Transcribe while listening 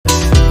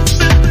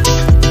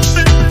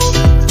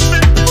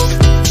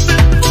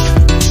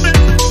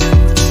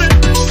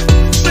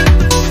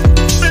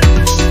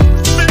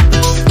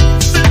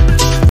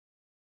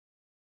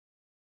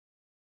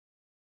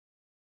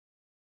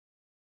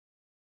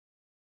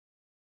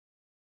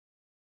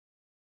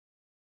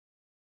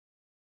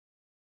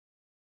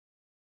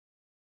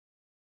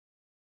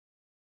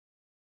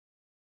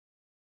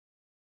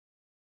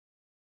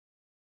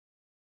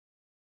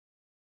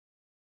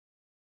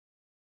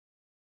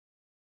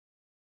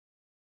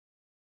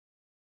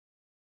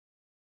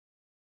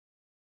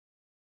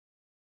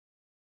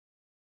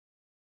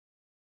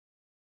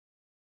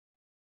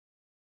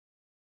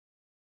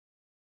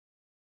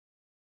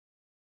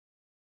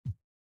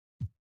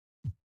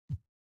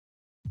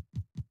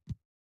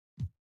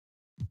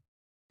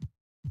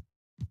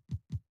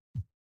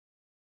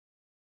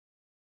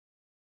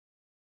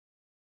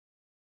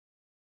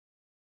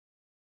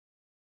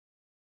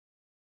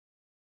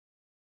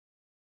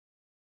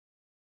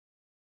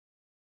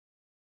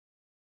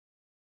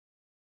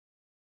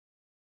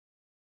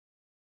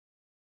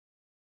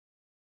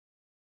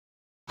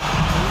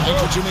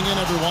Thanks for tuning in,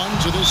 everyone,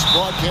 to this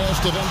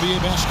broadcast of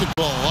NBA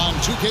basketball on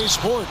 2K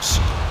Sports.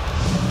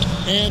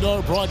 And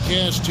our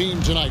broadcast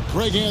team tonight,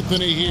 Greg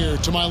Anthony here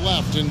to my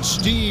left and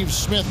Steve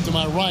Smith to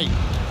my right.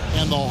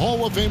 And the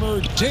Hall of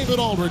Famer David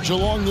Aldridge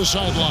along the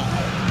sideline.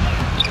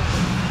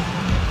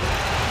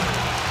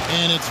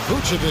 And it's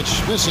Vucevic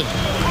missing.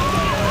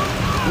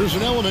 There's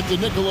an element to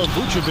Nikola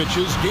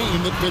Vucevic's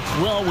game that fits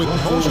well with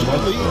most of the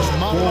league's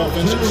modern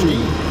offensive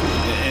scheme.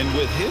 And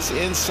with his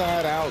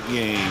inside-out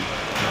game,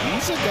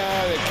 he's a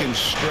guy that can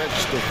stretch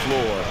the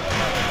floor.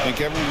 And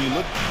Kevin, when you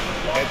look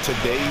at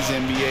today's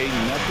NBA,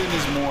 nothing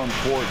is more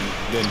important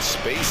than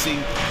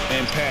spacing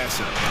and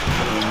passing.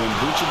 And when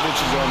Vucevic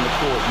is on the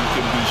court, you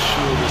can be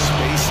sure the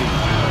spacing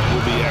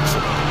will be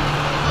excellent.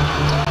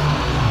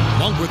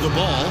 Monk with the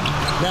ball,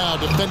 now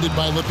defended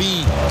by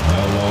Lavine.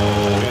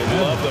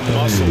 And love the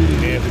muscle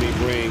Anthony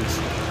brings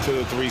to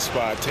the three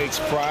spot. Takes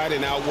pride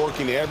in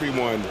outworking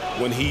everyone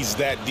when he's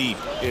that deep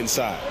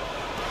inside.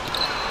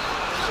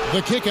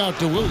 The kick out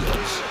to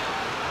Williams.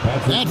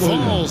 That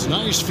falls.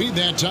 Nice feed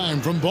that time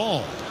from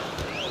Ball.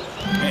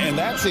 And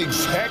that's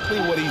exactly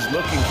what he's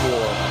looking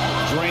for,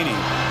 draining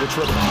the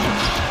triple.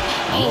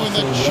 Oh, and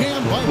the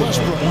jam by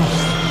Westbrook.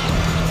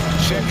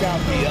 Check out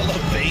the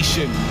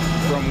elevation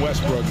from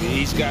Westbrook.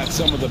 He's got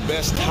some of the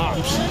best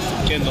tops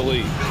in the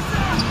league.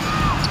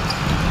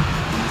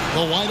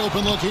 The wide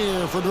open look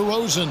here for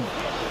DeRozan.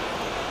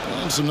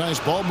 And some nice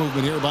ball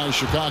movement here by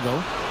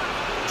Chicago.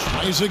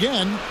 Tries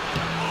again.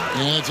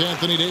 And it's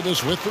Anthony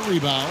Davis with the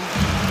rebound.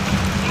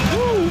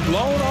 Ooh,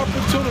 blown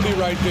opportunity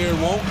right there.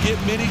 Won't get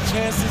many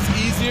chances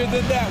easier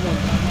than that one.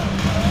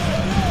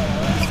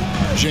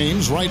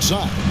 James right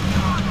side.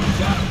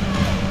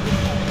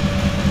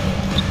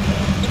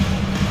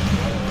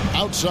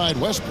 Outside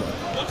Westbrook.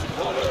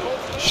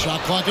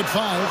 Shot clock at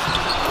 5.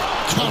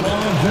 Count it.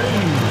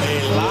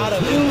 A lot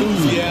of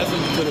enthusiasm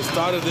to the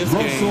start of this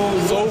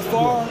game. So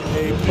far,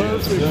 a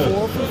perfect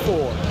 4 for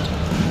 4.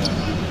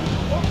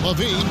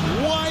 Lavine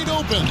wide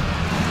open.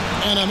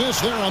 And a miss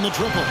there on the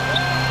triple.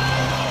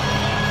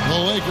 The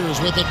Lakers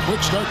with a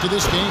quick start to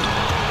this game.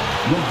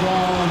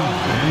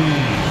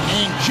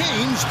 And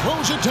James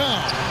throws it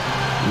down.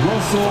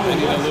 They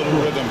need a little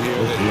rhythm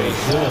here that they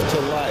have to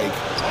like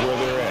where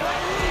they're at.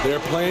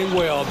 They're playing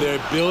well.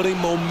 They're building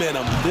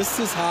momentum. This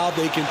is how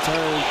they can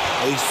turn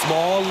a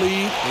small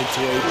lead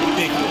into a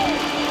big one.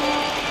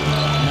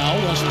 Now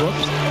Westbrook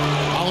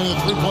following the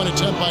three-point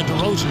attempt by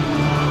DeRozan.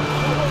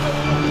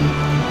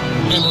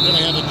 And we're going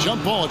to have a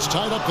jump ball. It's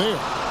tied up there.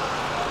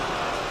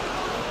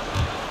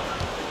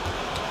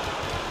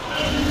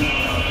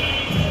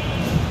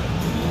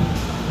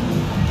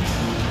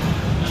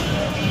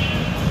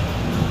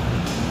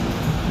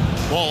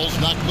 Ball's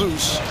knocked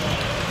loose.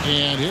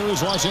 And here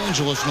is Los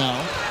Angeles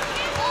now.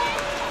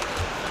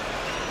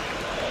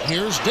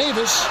 Here's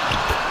Davis.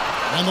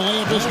 And the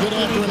layup is good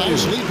after a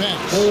nice lead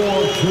pass.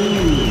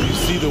 4-2. You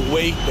see the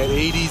weight that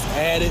AD's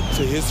added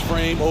to his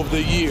frame over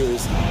the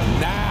years.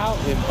 Now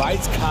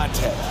invites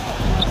contact.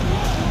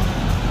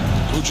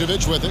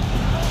 Vucevic with it.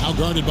 Now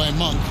guarded by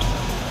Monk.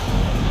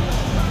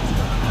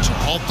 To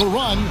halt the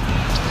run.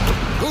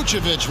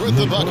 Vucevic with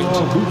the bucket.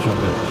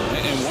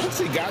 And once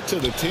he got to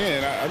the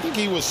 10, I think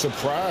he was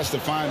surprised to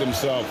find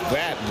himself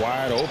that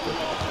wide open.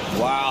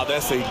 Wow,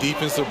 that's a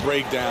defensive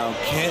breakdown.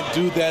 Can't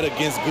do that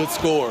against good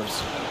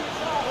scores.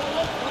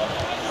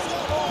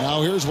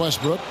 Now here's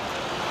Westbrook.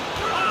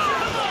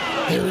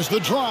 Here's the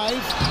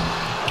drive.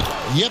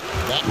 Yep,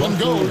 that one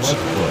goes.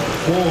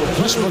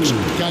 Westbrook's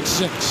got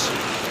 6.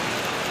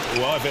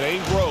 Well, if it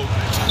ain't broke,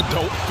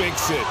 don't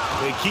fix it.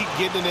 They keep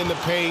getting it in the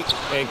paint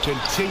and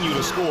continue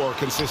to score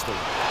consistently.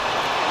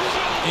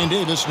 And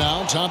Davis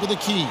now top of the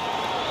key.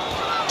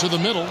 To the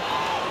middle.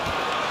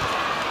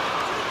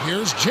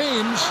 Here's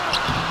James.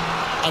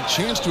 A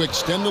chance to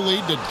extend the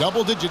lead to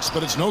double digits,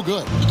 but it's no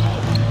good.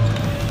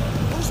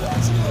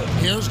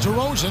 Here's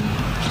DeRozan.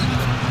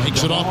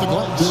 Takes it off the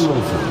glass.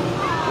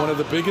 One of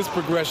the biggest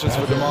progressions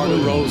for DeMar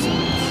DeRozan.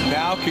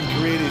 Now can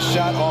create a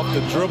shot off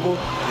the dribble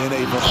in a...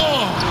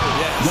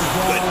 Yes.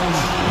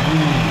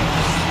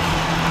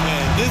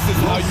 And this is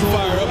how you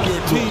fire up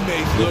your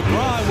teammates.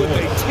 LeBron with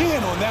a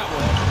 10 on that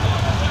one.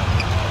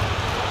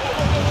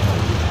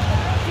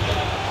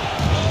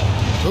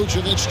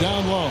 Vucevic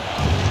down low.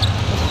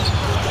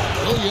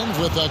 Williams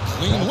with a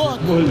clean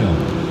look.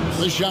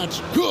 The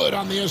shot's good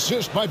on the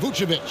assist by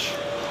Vucevic.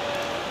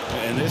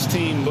 And this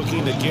team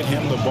looking to get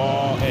him the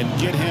ball and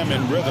get him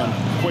in rhythm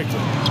quickly.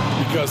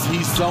 Because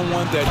he's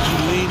someone that you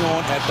lean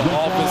on at the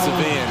offensive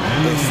end.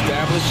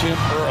 Establish him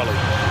early.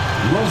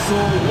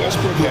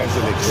 Westbrook has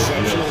an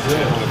exceptional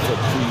talent for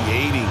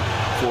creating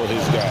for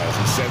his guys.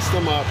 He sets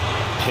them up,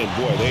 and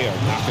boy, they are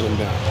knocking them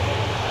down.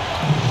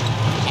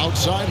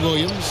 Outside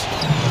Williams.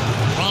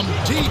 From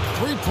deep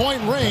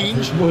three-point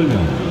range.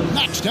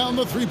 Knocks down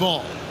the 3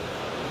 ball.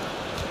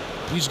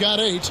 He's got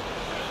 8.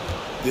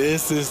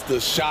 This is the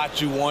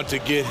shot you want to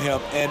get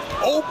him. An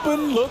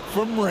open look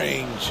from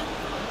range.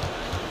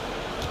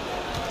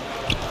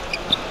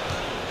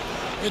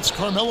 It's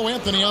Carmelo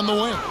Anthony on the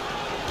wing.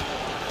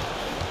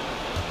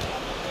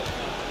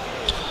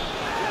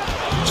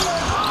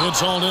 It's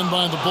hauled in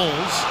by the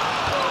Bulls.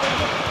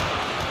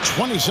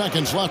 20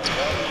 seconds left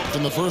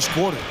in the first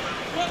quarter.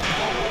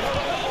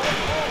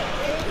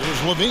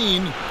 Here's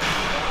Lavine.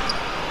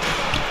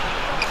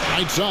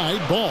 Right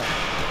side, Ball.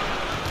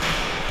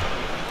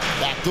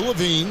 Back to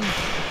Lavine.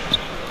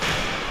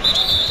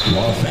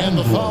 And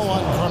the foul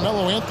on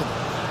Carmelo Anthony.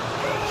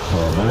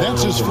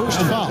 That's his first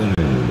foul.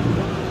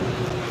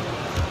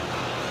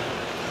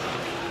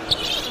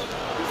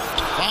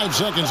 5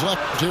 seconds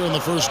left here in the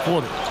first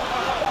quarter.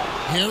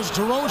 Here's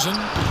DeRozan.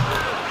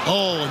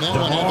 Oh, and that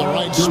one had the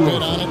right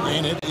spin on it,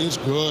 and it is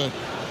good.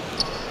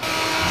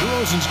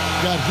 DeRozan's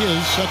got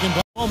his second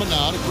moment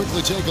now to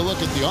quickly take a look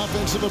at the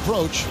offensive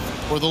approach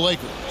for the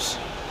Lakers.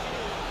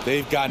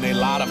 They've gotten a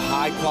lot of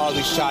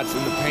high-quality shots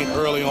in the paint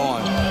early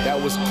on.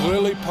 That was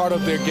clearly part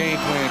of their game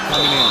plan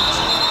coming in.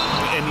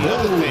 And the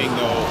other thing,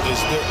 though, is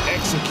their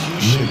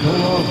execution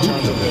in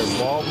terms of their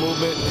ball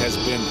movement has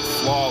been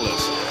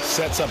flawless.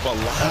 Sets up a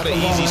lot of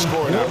easy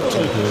scoring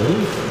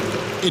opportunities.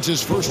 It's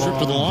his first trip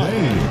to the line.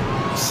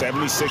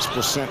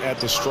 76% at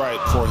the stripe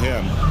for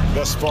him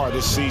thus far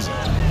this season.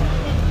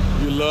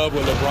 You love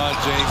what LeBron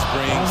James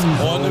brings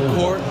on the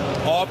court,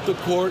 off the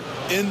court,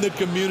 in the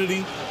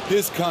community.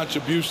 His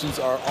contributions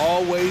are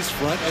always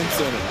front and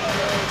center.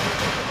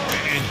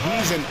 And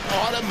he's an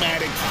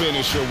automatic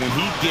finisher when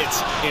he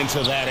gets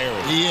into that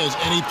area. He is,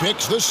 and he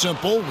picks the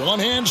simple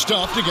one-hand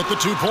stuff to get the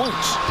 2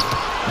 points.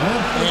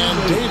 And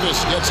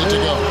Davis gets it to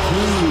go.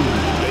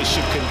 They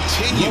should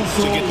continue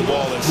to get the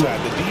ball inside.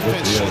 The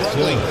defense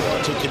struggling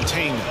to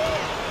contain them.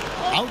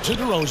 Out to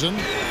DeRozan.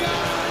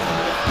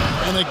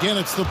 And again,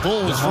 it's the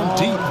Bulls from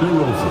deep.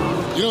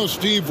 You know,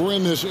 Steve, we're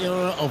in this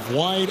era of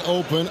wide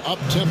open,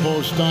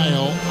 up-tempo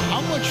style.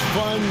 How much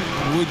fun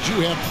would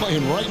you have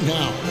playing right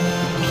now?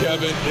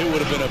 Kevin, it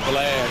would have been a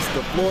blast.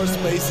 The floor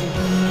spacing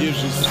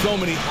gives you so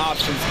many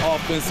options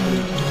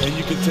offensively, and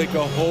you can take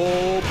a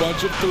whole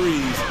bunch of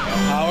threes.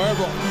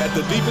 However, at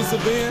the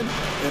defensive end,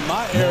 in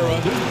my era,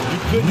 you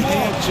couldn't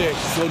hand check.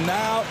 So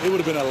now it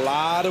would have been a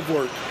lot of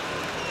work.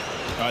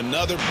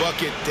 Another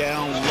bucket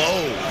down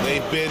low.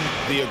 They've been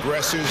the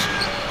aggressors,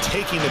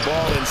 taking the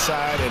ball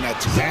inside and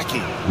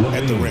attacking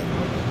at the rim.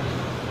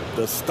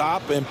 The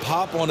stop and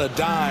pop on a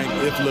dime.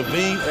 If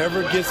lavine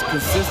ever gets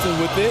consistent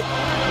with it,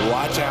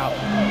 watch out.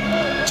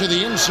 To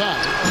the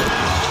inside.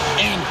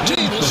 And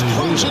Davis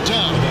throws it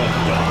down.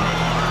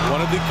 One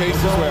of the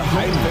cases where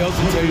height fails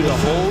to tell you the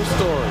whole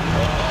story.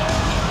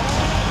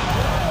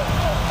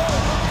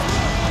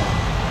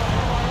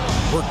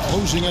 We're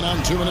closing in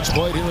on 2 minutes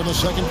played here in the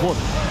second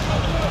quarter.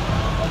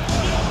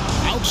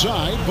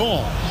 Outside,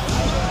 Ball.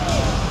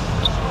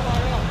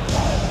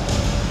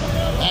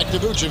 Back to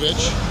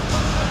Vucevic.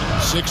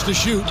 6 to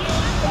shoot.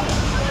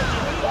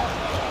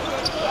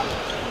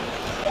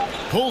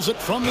 Pulls it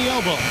from the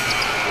elbow.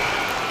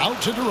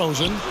 Out to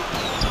DeRozan.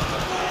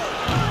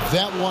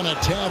 That one a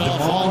tad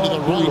offline to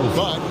the right,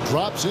 but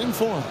drops in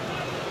for him.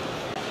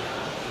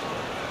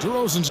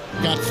 DeRozan's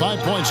got 5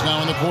 points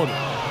now in the quarter.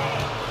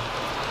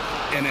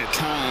 And at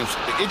times,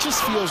 it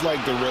just feels like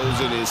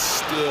DeRozan is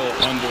still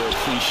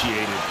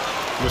underappreciated.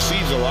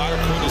 Receives a lot of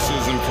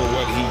criticism for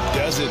what he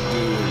doesn't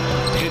do,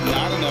 and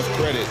not enough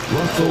credit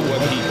for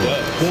what he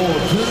does.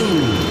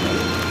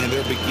 And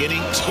they're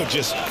beginning to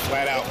just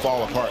flat out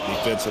fall apart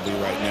defensively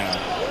right now,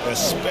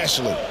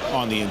 especially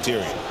on the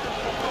interior.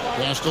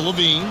 Pass to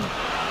Lavine.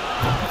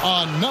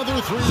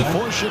 Another 3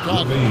 for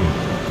Chicago.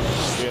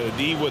 Yeah, the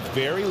D with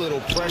very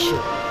little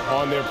pressure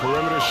on their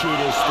perimeter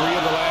shooters. 3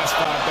 of the last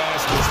 5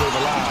 baskets they've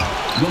allowed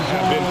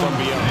have been from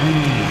beyond.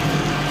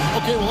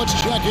 Okay, well, let's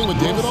check in with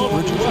David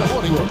Aldridge, who's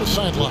reporting from the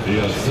sideline.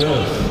 Yes,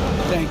 sir.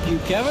 Thank you,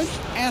 Kevin.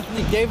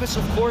 Anthony Davis,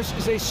 of course,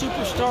 is a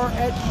superstar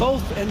at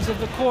both ends of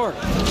the court.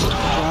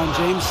 LeBron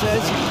James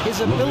says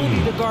his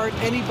ability to guard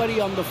anybody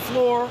on the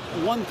floor,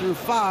 1 through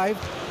 5,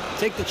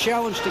 take the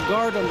challenge to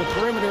guard on the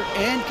perimeter,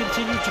 and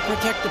continue to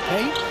protect the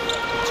paint,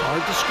 it's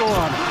hard to score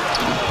on him.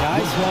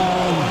 Guys?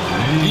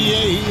 He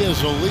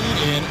is a lead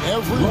in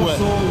every way.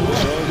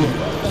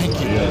 Thank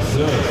you. Yes,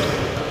 sir.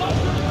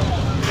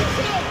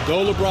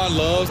 Though LeBron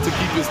loves to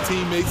keep his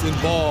teammates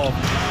involved,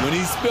 when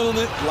he's feeling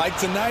it, like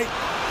tonight,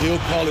 he'll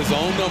call his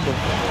own number.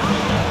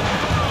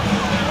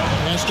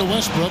 Pass to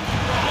Westbrook.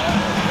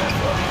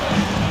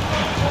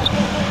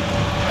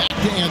 Back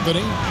to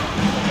Anthony.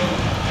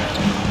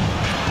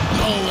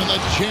 Oh, and the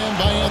jam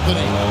by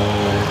Anthony.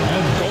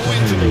 Go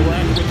into the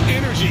rack with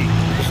energy.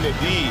 And the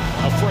D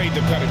afraid to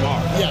cut him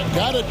off. Yeah,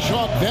 gotta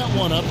chalk that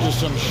one up to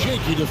some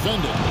shaky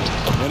defending.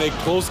 In a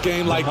close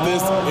game like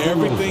this,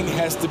 everything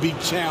has to be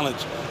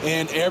challenged,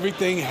 and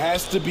everything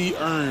has to be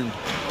earned.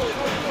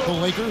 The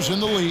Lakers in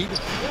the lead.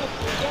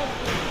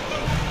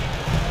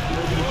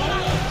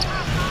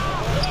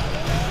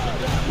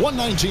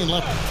 .119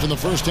 left in the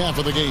first half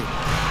of the game.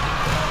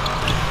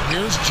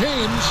 Here's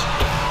James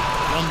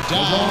from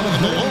down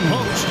in the low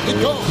post.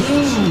 It goes.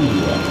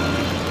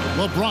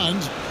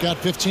 LeBron's got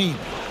 15.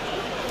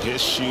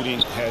 His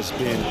shooting has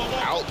been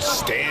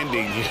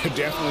outstanding.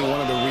 Definitely one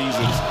of the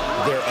reasons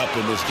they're up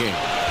in this game.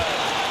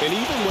 And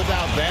even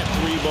without that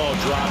three-ball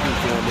dropping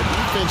for him, the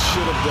defense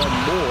should have done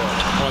more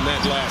on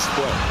that last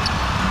play.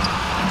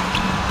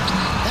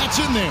 That's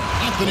in there.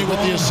 Anthony with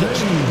the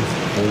assist.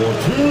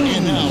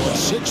 And now a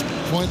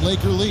 6-point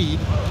Laker lead.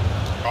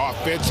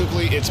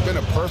 Offensively, it's been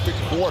a perfect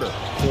quarter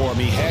for him.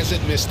 He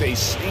hasn't missed a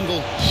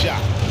single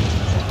shot.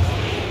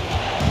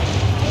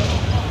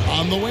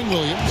 On the wing,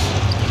 Williams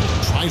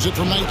tries it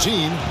from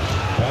 19,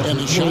 and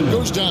the shot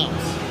goes down.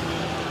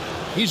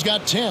 He's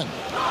got 10.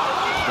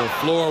 The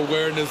floor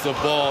awareness of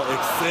ball,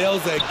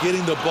 excels at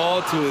getting the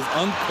ball to his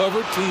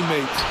uncovered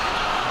teammates.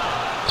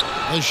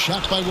 A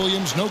shot by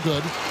Williams, no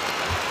good.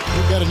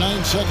 We've got a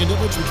 9-second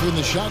difference between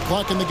the shot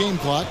clock and the game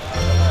clock.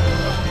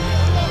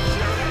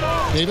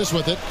 Davis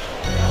with it.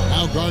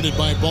 Now guarded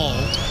by Ball.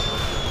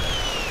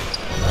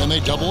 And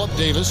they double up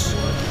Davis.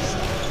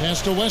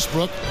 Pass to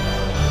Westbrook.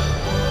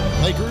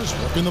 Lakers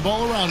working the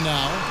ball around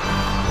now.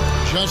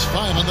 Just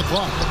 5 on the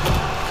clock.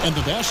 And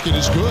the basket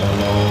is good.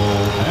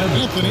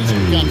 Anthony's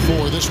got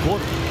 4 this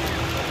quarter.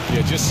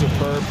 Yeah, just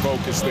superb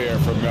focus there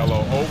from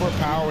Melo.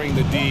 Overpowering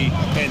the D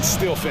and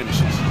still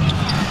finishes.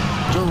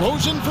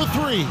 DeRozan for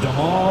 3.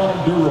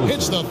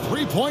 Hits the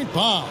three-point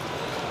bomb.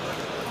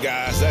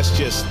 Guys, that's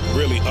just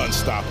really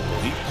unstoppable.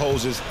 He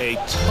poses a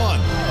ton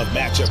of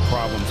matchup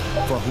problems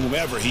for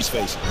whomever he's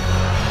facing.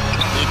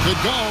 It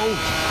could go.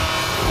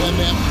 And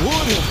that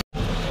would have.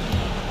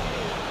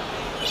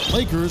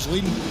 Lakers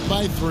leading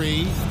by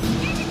 3.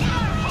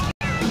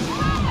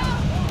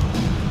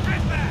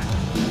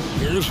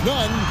 Here's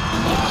none.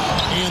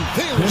 And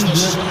there's the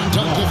slam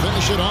dunk to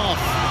finish it off.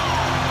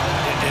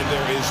 And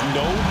there is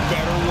no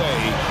better way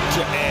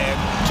to add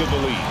to the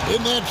lead.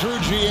 Isn't that true,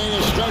 GA,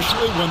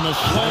 especially when the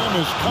slam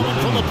is coming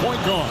from the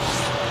point guard?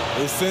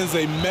 It sends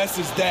a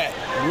message that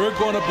we're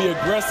going to be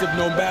aggressive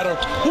no matter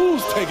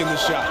who's taking the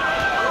shot.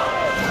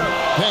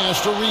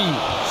 Pass to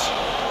Reeves.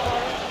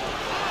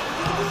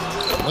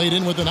 Laid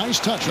in with a nice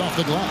touch off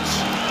the glass.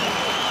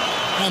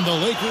 And the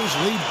Lakers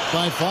lead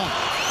by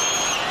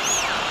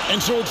 5.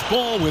 And so it's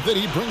Ball with it.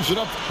 He brings it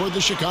up for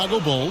the Chicago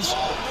Bulls.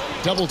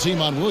 Double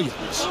team on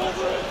Williams.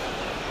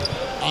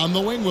 On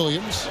the wing,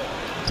 Williams.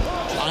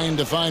 Trying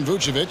to find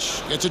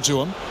Vucevic. Gets it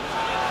to him.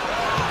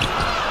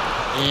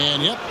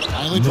 And, yep,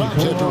 finally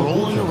drops after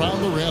rolling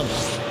around the rim.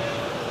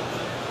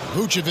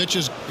 Vucevic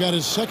has got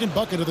his second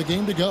bucket of the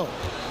game to go.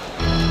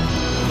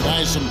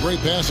 Guys, some great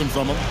passing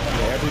from him.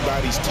 Yeah,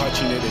 everybody's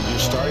touching it, and you're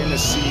starting to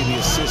see the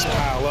assists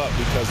pile up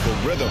because the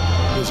rhythm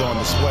is on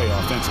display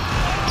offensively.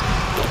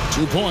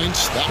 2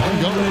 points. That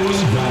one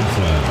goes.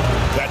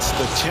 That's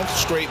the 10th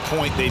straight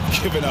point they've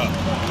given up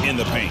in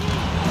the paint.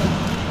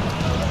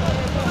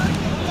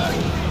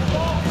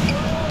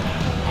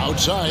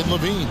 Outside,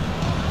 Lavine.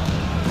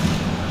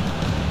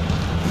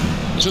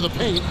 To the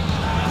paint.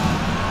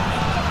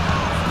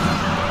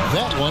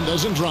 That one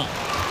doesn't drop.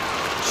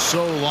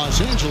 So Los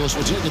Angeles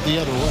will take it the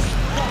other way.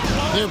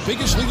 Their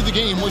biggest lead of the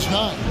game was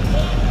 9.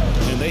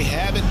 And they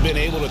haven't been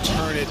able to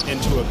turn it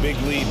into a big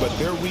lead, but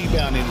their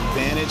rebounding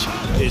advantage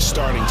is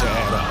starting to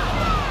add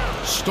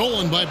up.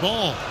 Stolen by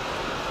Ball.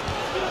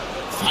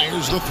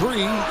 Fires the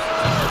 3.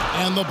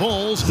 And the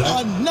Bulls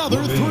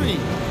another 3.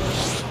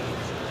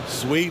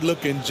 Sweet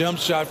looking jump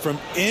shot from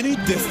any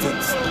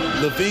distance.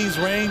 Lavine's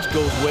range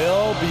goes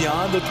well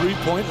beyond the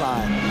three-point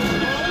line.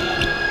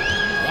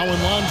 Now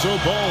when Lonzo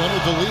Ball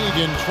entered the league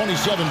in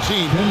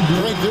 2017,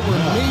 Greg, there were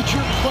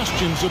major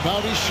questions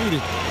about his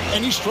shooting.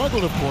 And he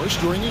struggled, of course,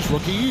 during his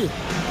rookie year.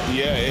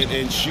 Yeah,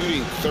 and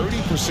shooting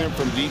 30%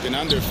 from deep and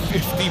under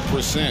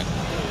 50%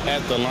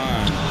 at the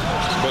line.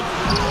 But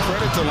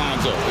credit to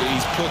Lonzo.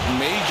 He's put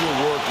major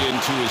work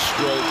into his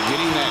stroke,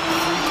 getting that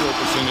free throw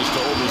percentage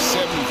to over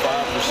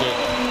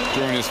 75%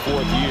 during his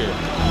 4th year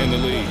in the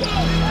league.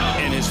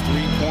 And his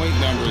three-point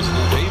numbers,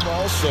 they've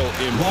also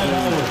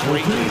improved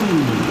greatly.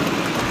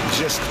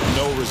 Just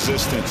no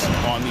resistance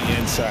on the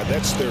inside.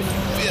 That's their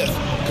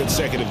 5th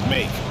consecutive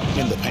make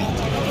in the paint.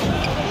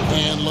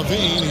 And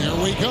Lavine, here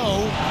we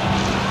go.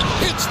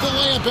 Hits the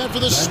layup after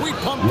the sweet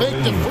pump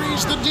fake to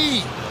freeze the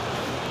D.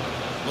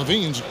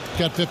 Lavine's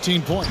got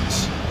 15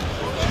 points.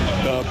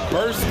 The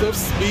burst of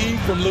speed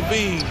from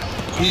Lavine.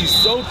 He's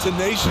so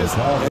tenacious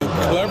and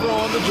clever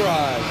on the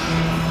drive.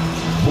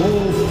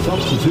 Bulls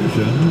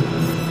substitution.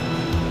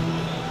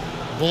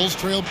 Bulls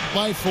trail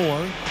by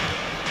 4.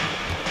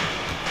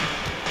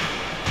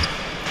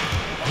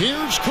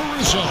 Here's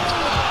Caruso.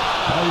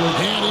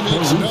 And he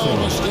makes no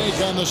mistake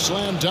on the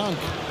slam dunk.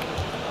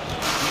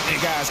 Hey,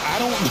 guys, I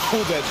don't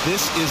know that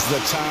this is the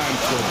time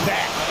for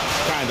that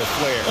kind of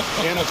flair.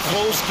 In a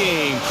close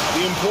game,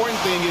 the important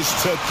thing is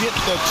to get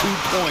the 2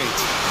 points,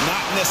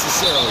 not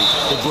necessarily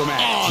the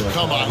dramatics. Oh,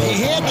 come on.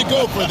 He had to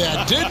go for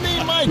that, didn't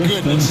he? My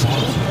goodness.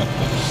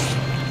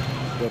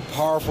 The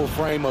powerful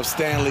frame of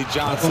Stanley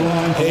Johnson,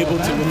 able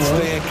to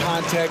withstand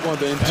contact on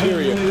the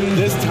interior.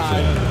 This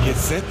time,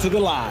 gets sent to the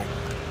line.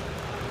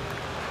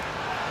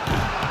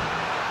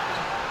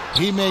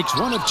 He makes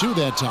 1 of 2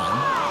 that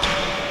time.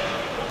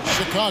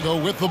 Chicago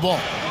with the ball.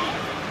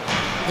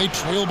 They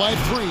trail by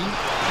 3.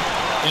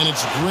 And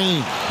it's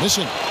Green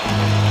missing.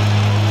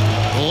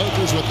 The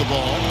Lakers with the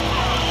ball.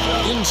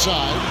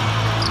 inside.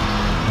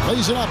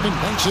 Plays it up and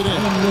banks it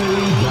in.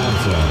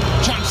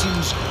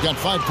 Johnson's got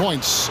 5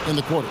 points in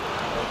the quarter.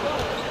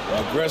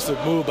 Aggressive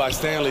move by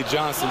Stanley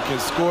Johnson, can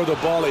score the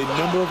ball a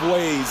number of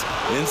ways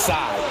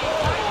inside.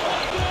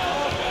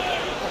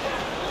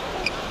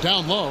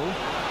 Down low.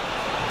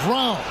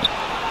 Brown.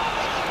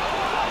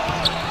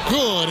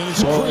 Good, and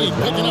it's Creed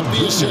picking up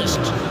the assist.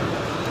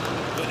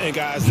 And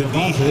guys, the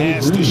D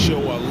has to show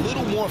a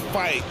little more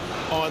fight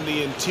on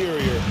the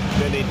interior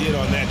than they did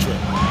on that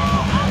trip.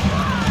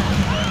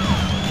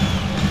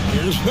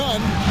 Here's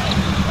Nunn.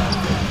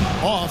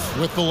 Off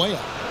with the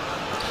layup.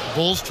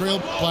 Bulls trail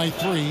by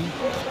 3.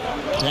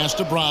 Pass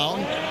to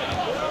Brown.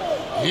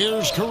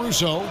 Here's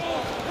Caruso.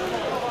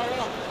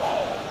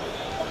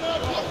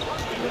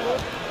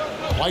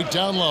 White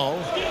down low.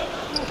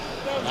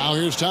 Now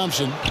here's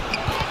Thompson.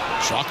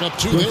 Chalk up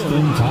 2 there.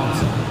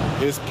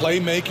 His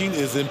playmaking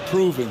is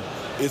improving.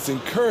 It's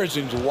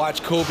encouraging to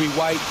watch Kobe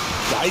White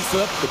dice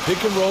up the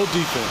pick and roll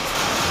defense.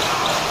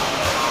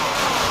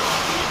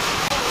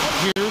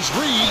 Here's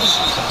Reeves.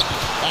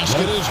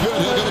 Basket is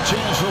good. He'll get a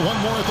chance for one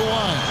more at the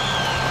line.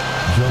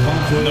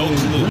 No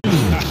clue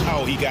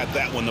how he got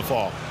that one to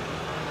fall.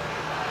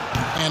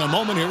 And a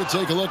moment here to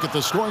take a look at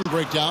the scoring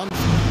breakdown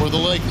for the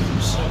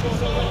Lakers.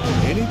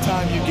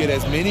 Anytime you get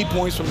as many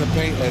points from the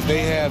paint as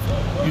they have,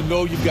 you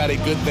know you've got a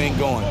good thing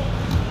going.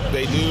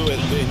 They do,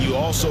 and then you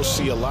also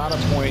see a lot of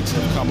points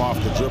have come off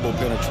the dribble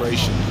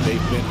penetration.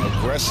 They've been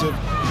aggressive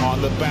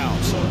on the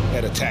bounce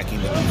at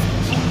attacking the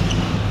defense.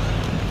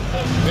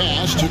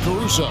 Pass to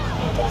Caruso.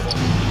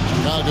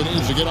 Chicago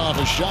needs to get off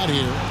a shot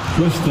here.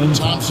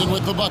 Thompson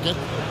with the bucket.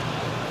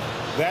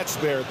 That's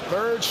their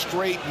 3rd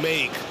straight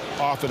make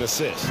off an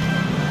assist.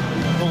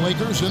 The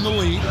Lakers in the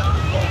lead.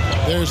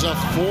 There's a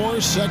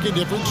 4-second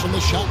difference from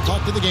the shot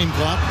clock to the game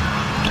clock.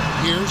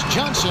 Here's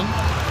Johnson.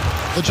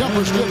 The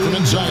jumper's good from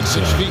inside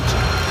 6 feet.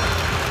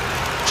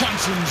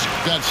 Johnson's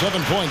got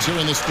 7 points here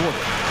in this quarter.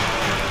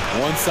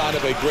 One side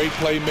of a great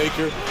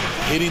playmaker,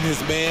 hitting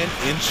his man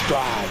in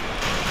stride.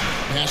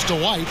 Pass to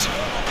White.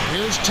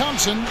 Here's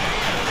Thompson.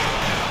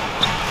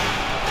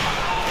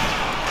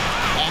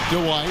 Back to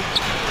White.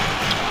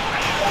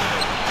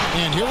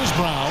 And here's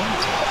Brown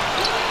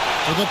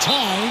for the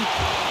tie.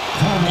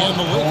 And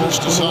the Lakers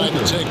decide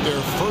to take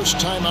their first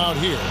timeout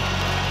here.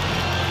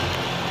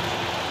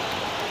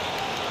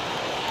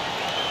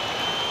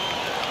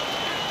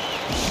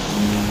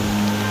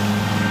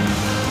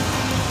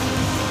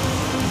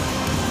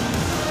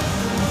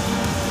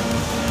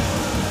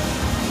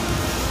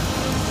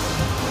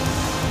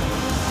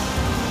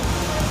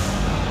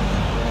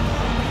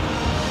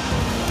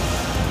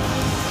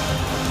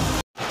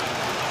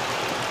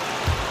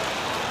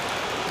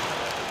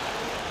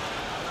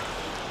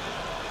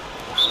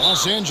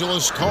 Los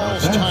Angeles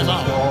calls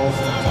timeout.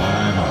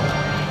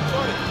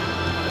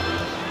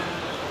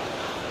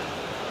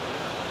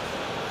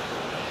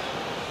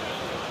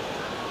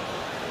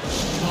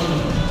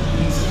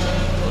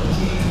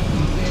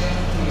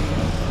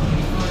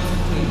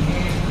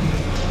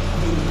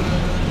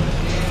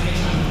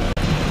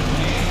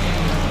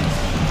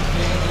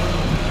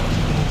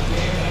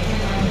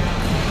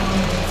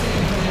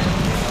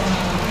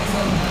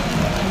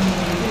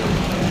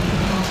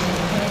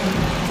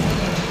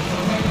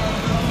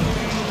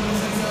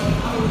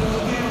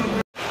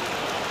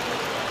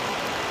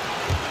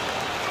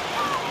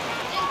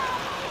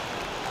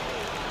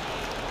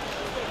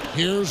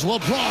 Here's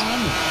LeBron.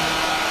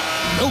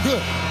 No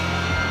good.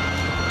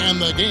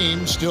 And the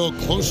game still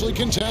closely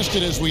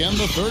contested as we end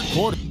the 3rd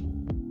quarter.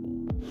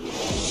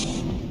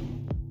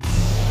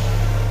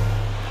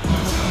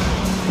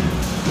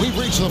 We've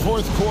reached the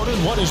 4th quarter,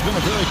 and what has been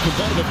a very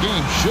competitive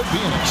game should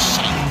be an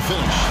exciting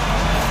finish.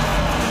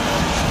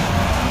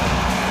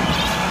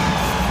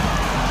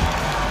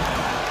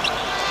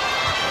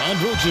 And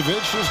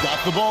Vucevic has got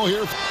the ball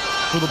here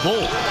for the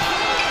Bulls.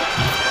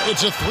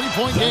 It's a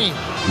 3-point game.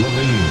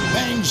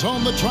 Bangs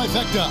home the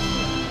trifecta.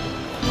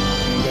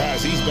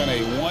 Guys, he's been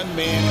a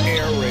one-man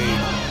air raid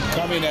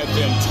coming at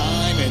them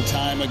time and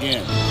time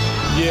again.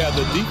 Yeah,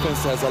 the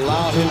defense has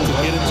allowed him to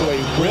get into a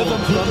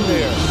rhythm from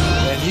there,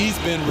 and he's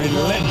been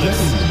relentless.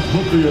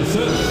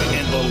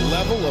 And the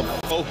level of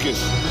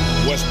focus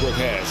Westbrook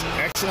has.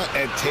 Excellent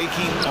at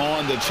taking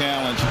on the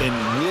challenge and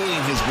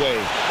willing his way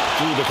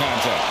through the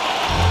contact.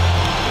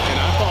 And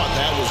I thought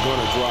that was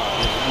going to drop.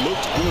 It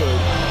looked good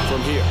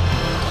from here.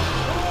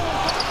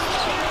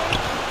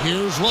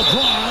 Here's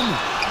LeBron.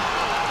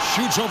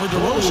 Shoots over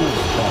DeRozan.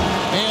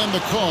 And the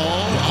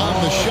call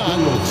on the shot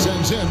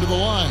sends him to the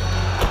line.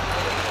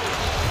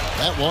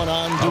 That one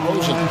on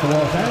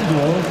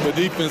DeRozan. The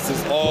defense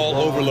is all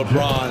over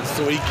LeBron,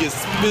 so he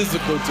gets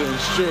physical to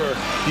ensure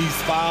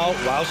he's fouled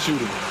while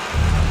shooting.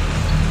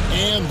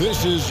 And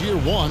this is year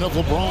 1 of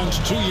LeBron's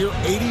 2-year,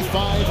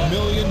 $85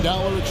 million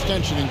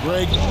extension. And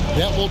Greg,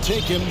 that will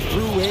take him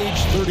through age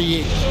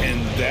 38. And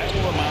that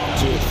will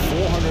amount to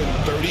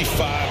 $435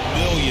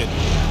 million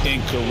in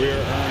career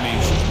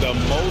earnings, the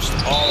most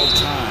all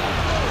time.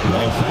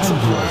 It wouldn't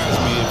surprise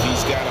me if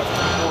he's got a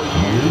few more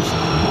years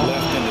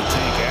left in the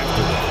tank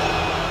after that.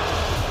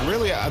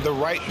 Really, the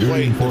right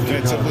play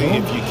defensively.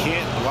 If you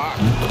can't block,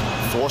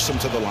 force him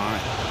to the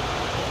line.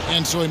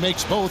 And so he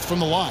makes both from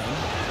the line.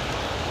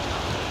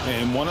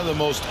 And one of the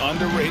most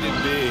underrated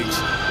bigs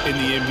in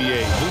the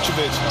NBA,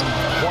 Vucevic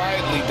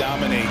quietly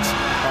dominates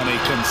on a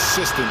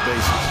consistent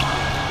basis.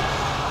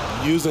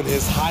 Using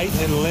his height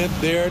and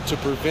length there to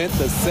prevent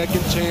the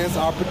second chance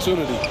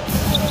opportunity.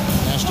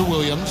 Pass to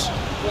Williams.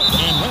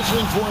 And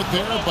wrestling for it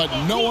there, but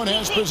no one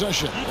has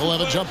possession. We'll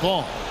have a jump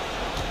ball.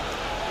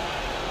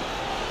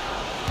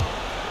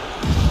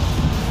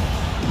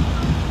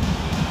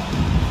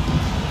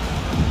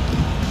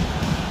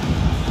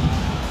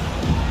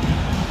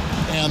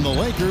 And the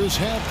Lakers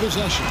have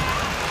possession.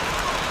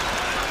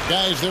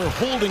 Guys, they're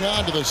holding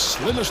on to the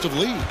slimmest of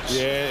leads.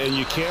 Yeah, and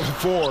you can't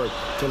afford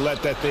to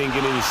let that thing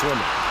get any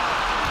slimmer.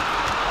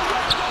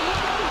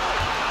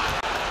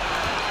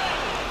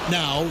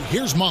 Now,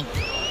 here's Monk.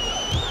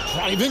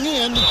 Driving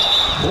in.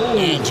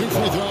 And 2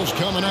 free throws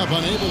coming up.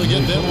 Unable to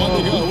get that one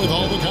to go with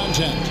all the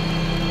contact.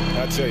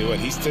 I'll tell you what,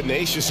 he's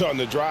tenacious on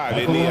the drive,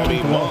 isn't he? I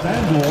mean, Monk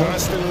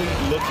constantly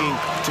looking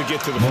to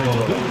get to the free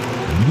throw.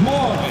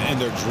 And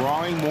they're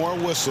drawing more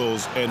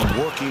whistles and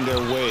working their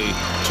way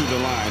to the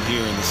line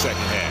here in the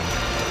second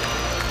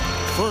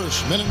half.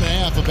 First minute and a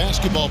half of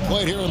basketball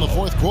played here in the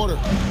fourth quarter.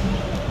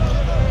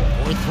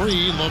 For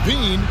 3,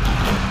 lavine.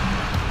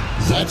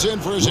 That's in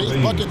for his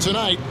 8th bucket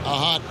tonight. A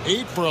hot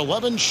 8 for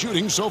 11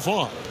 shooting so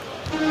far.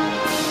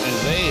 And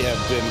they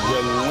have been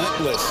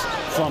relentless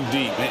from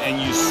deep. And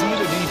you see the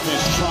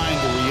defense trying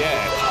to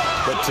react,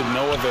 but to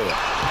no avail.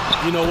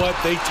 You know what?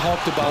 They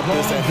talked about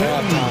this at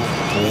halftime.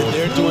 And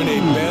they're doing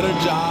a better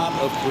job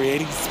of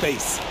creating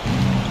space.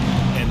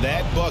 And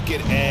that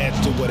bucket adds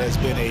to what has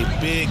been a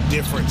big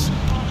difference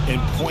in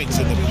points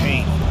in the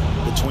paint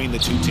between the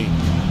two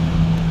teams.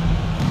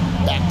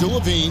 Back to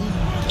lavine.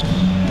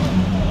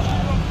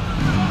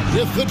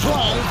 With the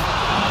drive.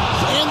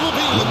 And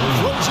lavine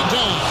throws it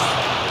down.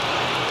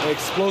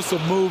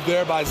 Explosive move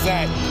there by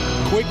Zach.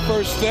 Quick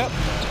first step,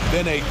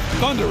 then a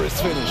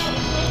thunderous finish.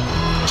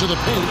 To the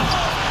paint.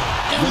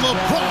 And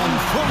LeBron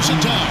throws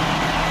it down.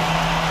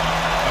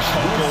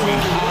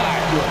 Going high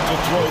to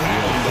throw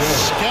that one down.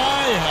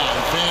 Sky high.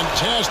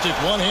 Fantastic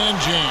one-hand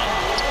jam.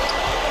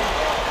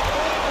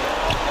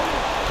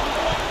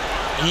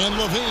 And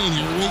lavine,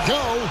 here we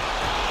go.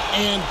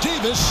 And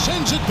Davis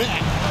sends it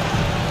back.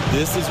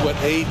 This is what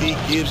AD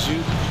gives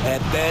you at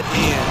that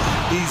end.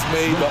 He's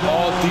made the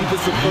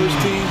all-defensive first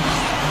team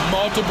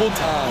multiple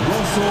times.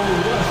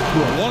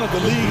 One of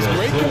the league's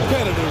great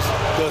competitors.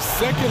 The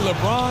second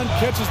LeBron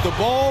catches the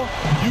ball,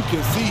 you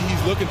can see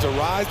he's looking to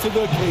rise to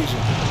the occasion.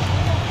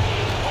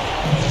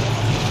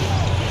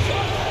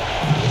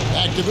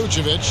 Back to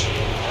Vucevic.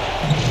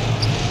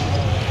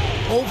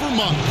 Over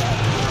Monk.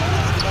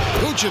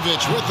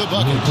 Vucevic with the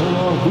bucket.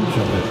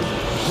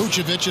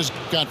 Vucevic has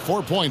got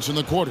 4 points in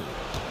the quarter.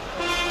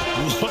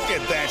 Look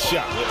at that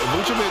shot.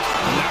 Vucevic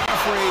not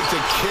afraid to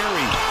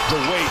carry the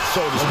weight, so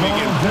to speak,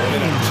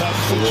 in a tough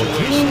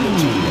situation. The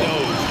team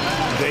knows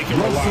they can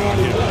rely on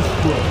him.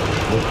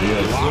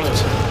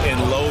 Locked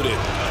and loaded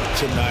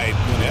tonight.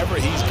 Whenever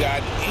he's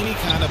got any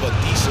kind of a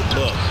decent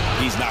look,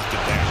 he's knocked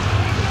it down.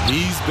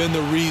 He's been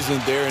the reason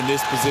they're in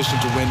this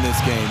position to win this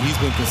game. He's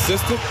been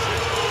consistent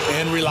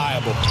and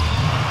reliable.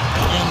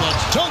 And the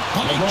dunk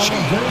by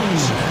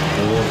James.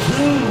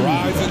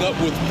 Rising up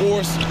with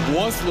force.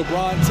 Once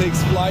LeBron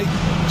takes flight,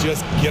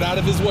 just get out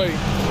of his way.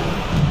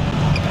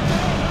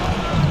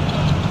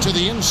 To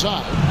the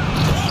inside.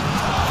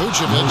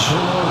 Vucevic.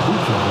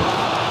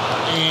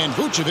 And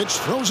Vucevic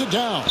throws it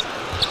down.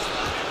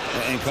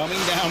 And coming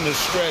down the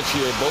stretch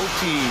here,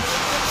 both teams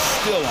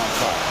still on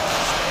fire.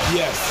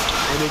 Yes,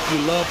 and if you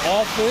love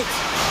offense,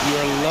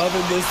 you're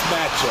loving this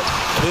matchup.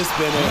 This has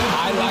been a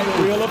highlight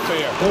reel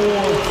affair.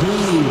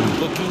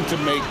 Looking to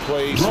make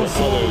plays for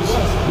others.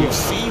 We've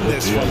seen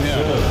this from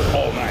him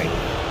all night.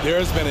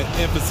 There's been an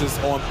emphasis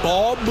on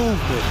ball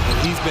movement, and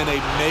he's been a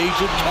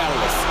major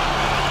catalyst.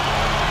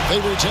 They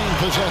retain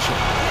possession.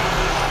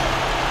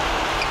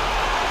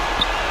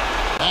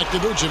 Back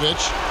to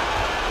Vucevic.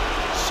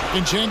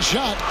 Second chance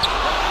shot.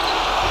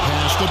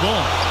 Pass the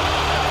ball.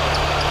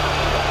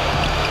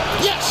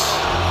 Yes!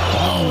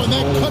 Oh, and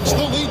that cuts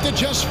the lead to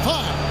just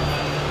 5.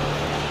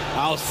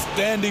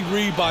 Outstanding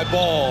read by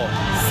Ball.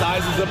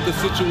 Sizes up the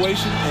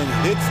situation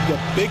and hits the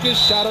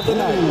biggest shot of the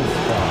night.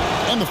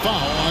 And the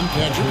foul on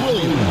Patrick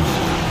Williams.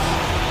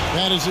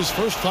 That is his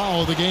first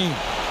foul of the game.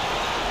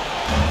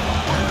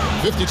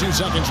 52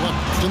 seconds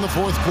left in the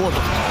fourth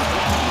quarter.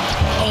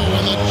 Oh,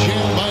 and the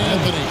jam by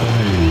Anthony.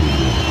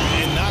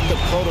 And not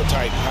the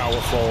prototype power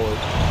forward,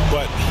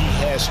 but he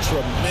has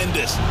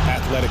tremendous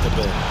athletic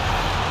ability.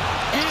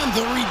 And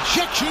the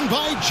rejection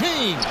by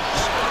James.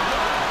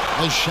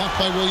 A shot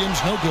by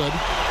Williams, no good.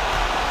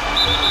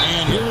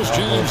 And here's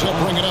James. He'll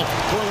bring it up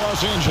for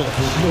Los Angeles.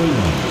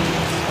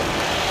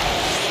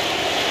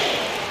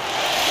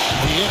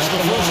 He hits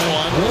the first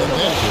one, and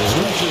that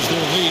stretches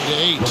their lead to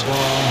 8.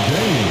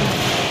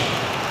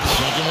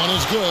 Second one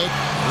is good.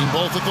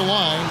 Both at the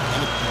line,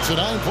 and it's a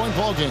 9-point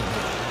ball game.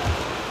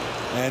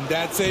 And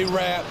that's a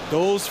wrap.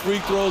 Those free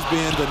throws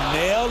being the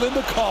nail in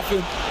the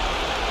coffin.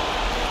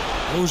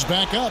 Moves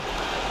back up.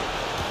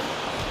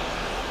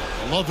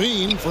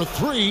 Lavine for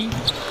three.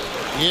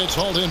 It's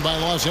hauled in by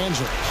Los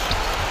Angeles.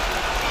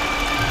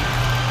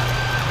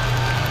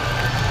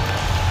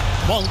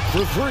 Monk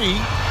for three.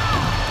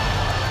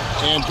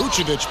 And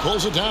Vucevic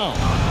pulls it down.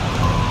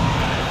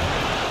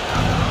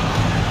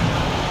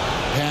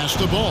 Pass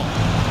the ball.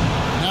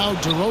 Now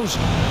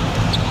DeRozan.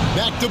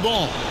 Back to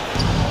ball.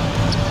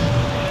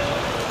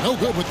 No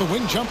good with the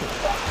wing jumper.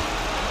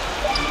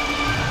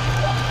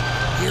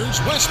 Here's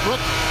Westbrook.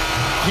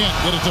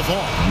 Can't get it to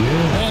fall.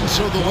 Yeah. And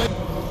so the way.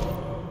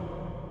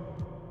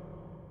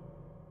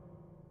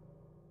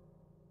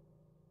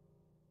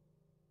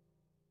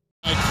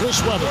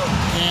 Chris Webber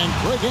and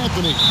Greg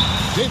Anthony.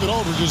 David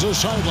Aldridge is our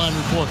sideline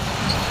reporter.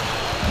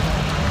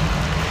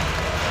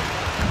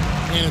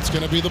 And it's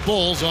going to be the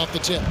Bulls off the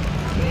tip.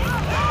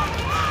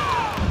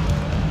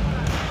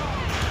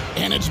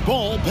 And it's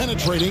Ball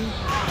penetrating.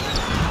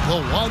 The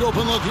wide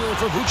open look here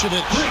for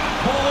Vucevic.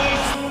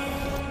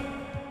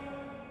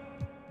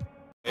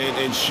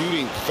 And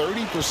shooting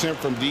 30%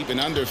 from deep and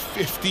under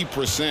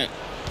 50%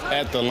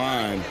 at the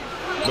line.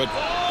 But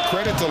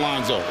credit to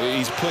Lonzo.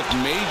 He's put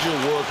major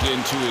work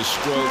into his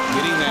stroke,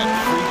 getting that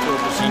free throw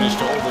percentage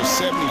to over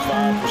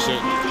 75%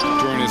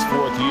 during his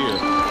fourth year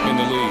in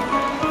the league.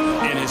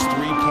 And his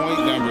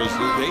three-point numbers,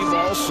 they've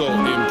also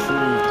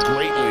improved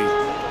greatly.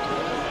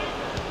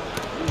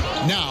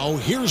 Now,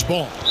 here's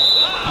Ball.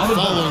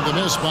 Following the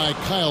miss by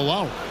Kyle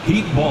Lowry.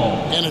 Heat ball.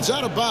 And it's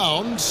out of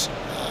bounds.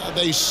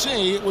 They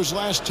say it was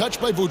last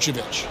touched by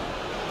Vucevic.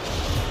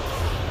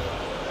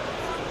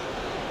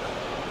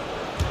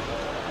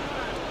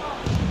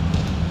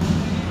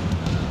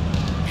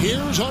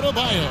 Here's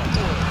Adebayo.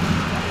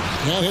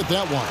 Can't hit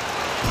that one.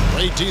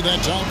 Great D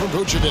that time from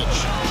Vucevic.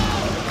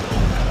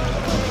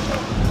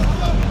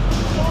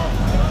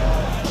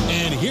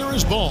 And here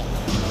is Ball.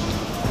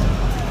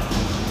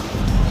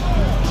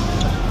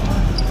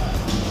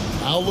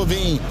 Now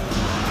Lavine.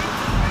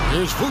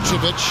 Here's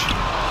Vucevic.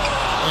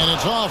 And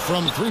it's off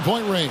from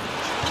three-point range.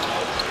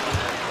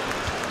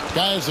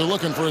 Guys are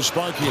looking for a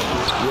spark here.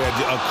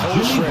 Yeah, a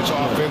cold stretch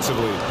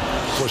offensively,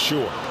 for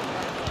sure.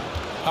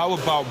 How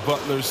about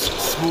Butler's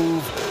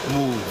smooth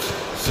moves?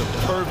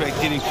 Superb at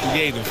getting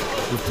creative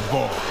with the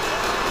ball.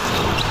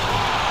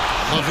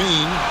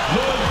 Lavine.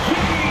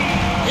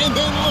 And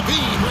then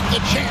Lavine with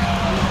the jam.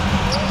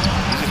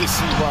 You can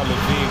see why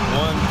Lavine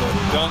won the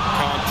dunk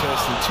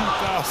contest in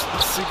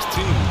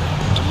 2016.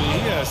 I mean,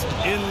 he has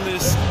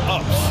endless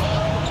ups.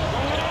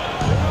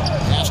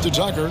 Pass to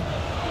Tucker.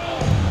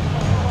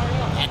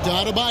 Back to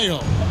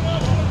Adebayo.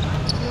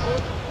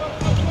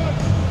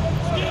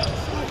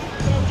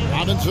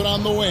 Robinson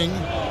on the wing.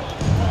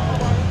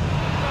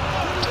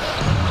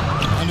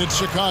 And it's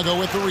Chicago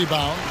with the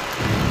rebound.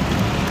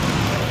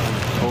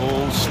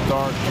 Cold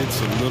start gets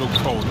a little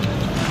colder.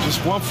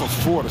 Just 1 for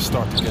 4 to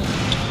start the game.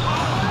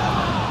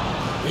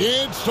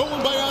 It's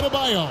stolen by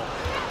Adebayo.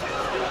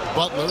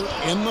 Butler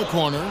in the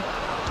corner.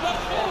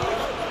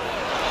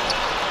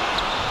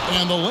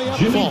 And the layup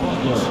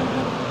falls.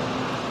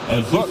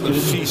 And Butler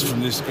feasts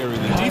from this area.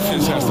 The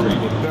defense has to do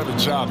a better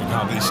job in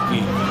how they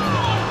scheme.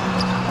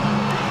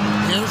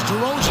 Here's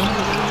DeRozan.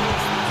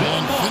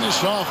 And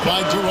finished off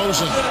by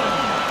DeRozan.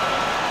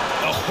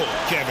 Oh,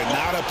 Kevin,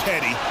 not a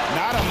Petty,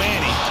 not a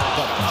Manny,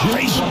 but a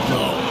facial.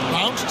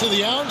 Bounce to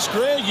the ounce,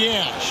 Greg.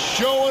 Yeah,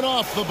 showing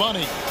off the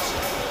bunny.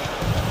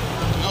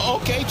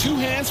 Okay, 2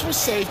 hands for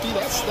safety.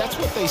 That's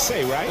what they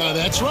say, right?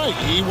 That's right.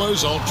 He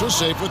was ultra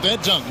safe with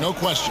that dunk, no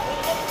question.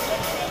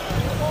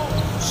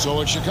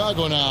 So it's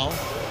Chicago now,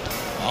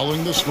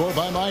 following the score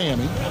by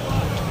Miami.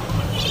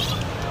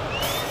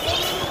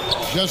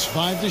 Just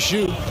 5 to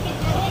shoot.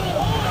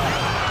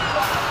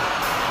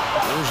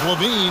 There's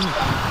Lavine.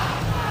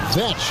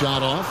 That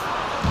shot off.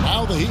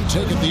 Now the Heat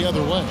take it the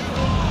other way.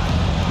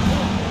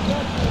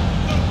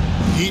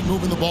 Heat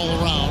moving the ball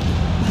around.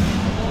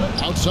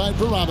 Outside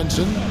for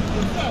Robinson.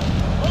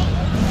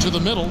 To the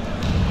middle.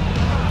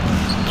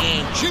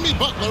 And Jimmy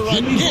Butler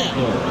again.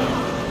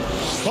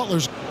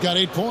 Butler's got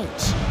 8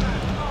 points.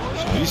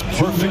 He's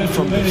perfect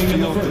from the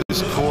field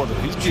this quarter.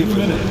 He's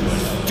giving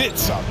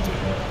fits out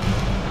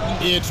there.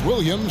 It's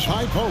Williams,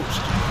 high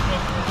post.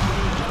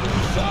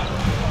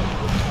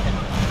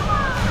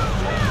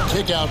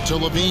 Kick out to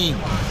Lavine.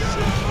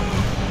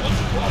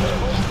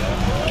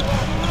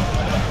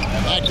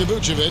 Back to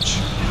Vucevic.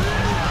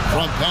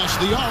 Front past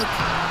the arc.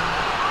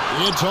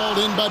 It's hauled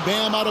in by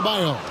Bam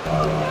Adebayo.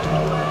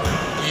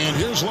 And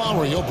here's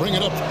Lowry. He'll bring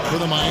it up for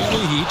the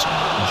Miami Heat.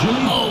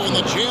 Oh, and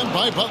the jam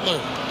by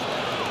Butler.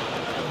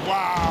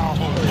 Wow,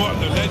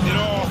 Butler letting it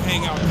all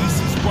hang out. This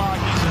is why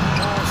he's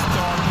an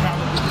all-star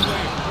caliber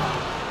player.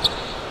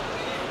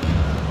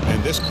 And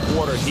this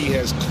quarter, he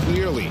has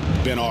clearly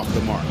been off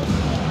the mark.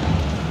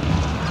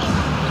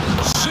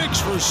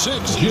 6 for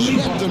 6. He's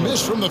yet to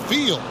miss from the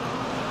field.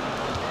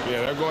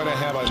 Yeah, they're going to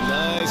have a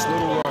nice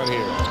little run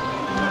here.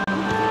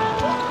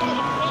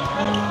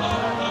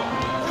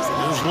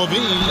 Here's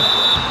Lavine.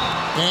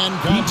 And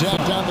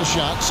contact on the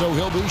shot, so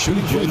he'll be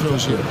shooting free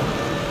throws here.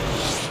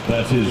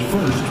 That's his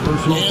first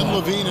personal And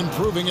foul. Lavine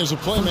improving as a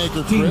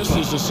playmaker, Chris.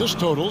 His assist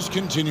totals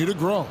continue to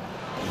grow.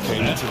 He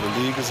came into the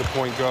league as a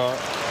point guard.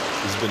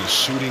 He's been a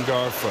shooting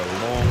guard for a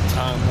long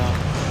time now.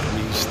 I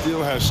mean, he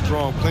still has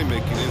strong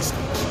playmaking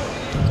instincts.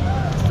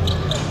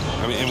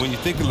 I mean, and when you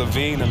think of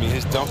Lavine, I mean,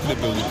 his dunking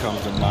ability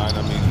comes to mind.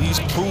 I mean, he's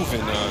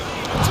proven to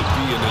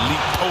be an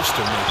elite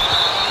poster maker.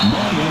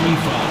 Miami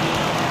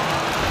foul.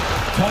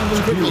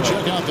 Tyler Quickly Hero.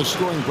 check out the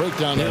scoring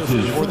breakdown here That's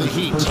his for the first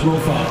Heat. personal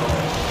foul.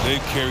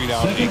 They've carried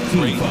out a 17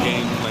 great foul.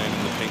 game plan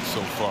in the paint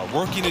so far,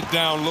 working it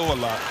down low a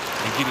lot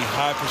and getting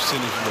high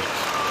percentage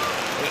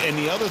looks. And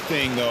the other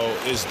thing, though,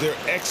 is their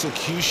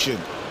execution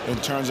in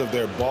terms of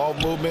their ball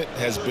movement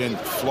has been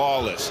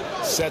flawless.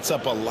 Sets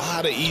up a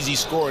lot of easy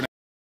scoring.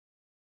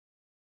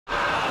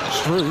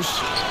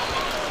 Strus.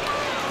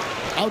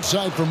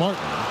 Outside for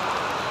Martin.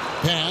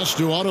 Pass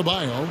to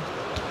Adebayo.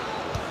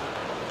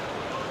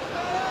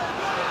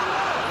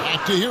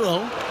 Back to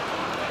Hero.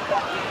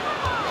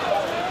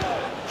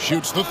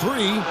 Shoots the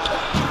three.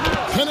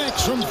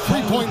 Connects from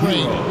three-point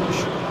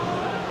range.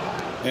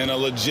 And a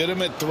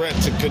legitimate threat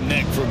to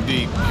connect from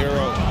deep.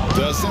 Hero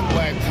doesn't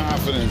lack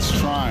confidence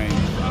trying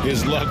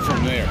his luck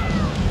from there.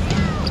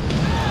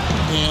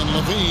 And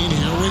Lavine,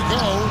 here we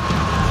go.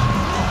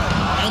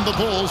 And the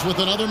Bulls with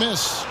another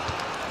miss.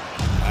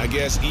 I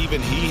guess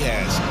even he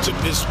has to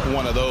miss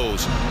one of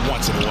those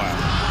once in a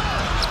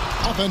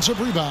while. Offensive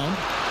rebound.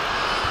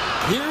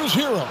 Here's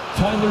Hero.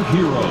 Tyler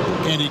Hero.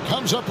 And he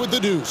comes up with the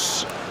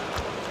deuce.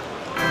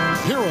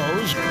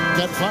 Hero's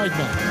got 5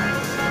 men.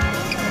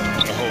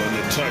 Oh, and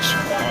the touch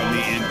on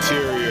the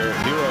interior.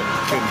 Hero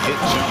can hit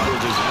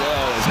jumpers as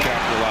well as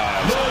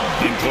capitalize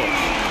in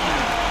close.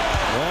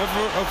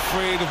 Never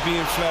afraid of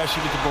being flashy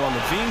with the ball.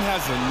 Lavine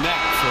has a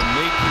knack for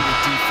making the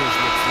defense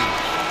look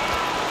foolish.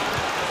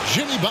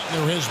 Jimmy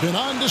Butler has been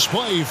on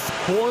display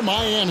for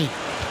Miami.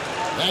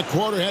 That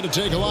quarter had to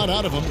take a lot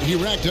out of him. He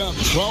racked up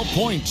 12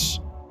 points.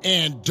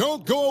 And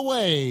don't go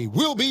away.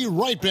 We'll be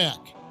right back.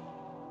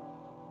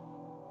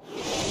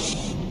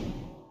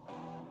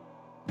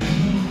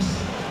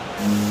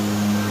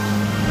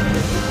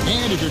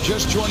 And if you're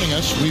just joining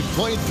us, we've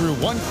played through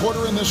one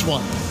quarter in this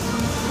one.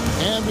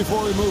 And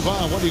before we move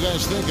on, what do you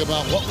guys think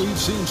about what we've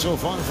seen so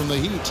far from the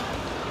Heat?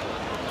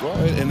 Well,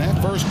 in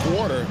that first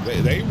quarter,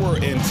 they were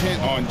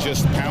intent on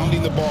just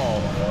pounding the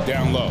ball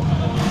down low.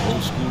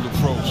 Old school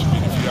approach. I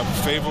mean, if you have a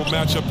favorable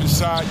matchup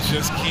inside,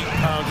 just keep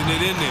pounding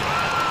it in there.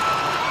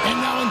 And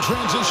now in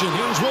transition,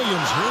 here's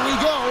Williams. Here we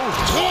go.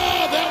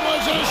 Oh, that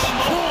was a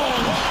strong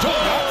start.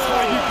 That's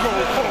how you go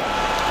home.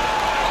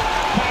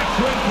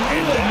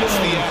 And that's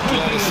the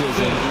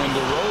athleticism. When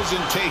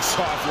DeRozan takes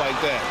off like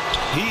that,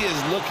 he is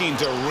looking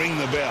to ring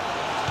the bell.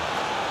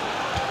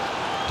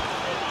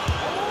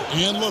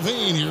 And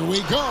Lavine, here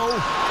we go.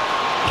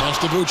 Pass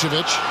to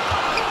Vucevic.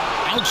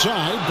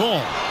 Outside,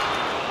 ball.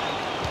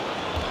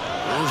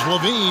 There's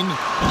Lavine.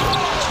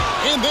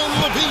 And then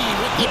Lavine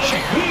with the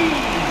jam.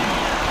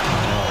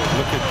 Oh,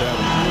 look at that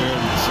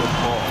awareness of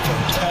ball.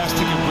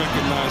 Fantastic at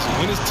recognizing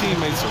when his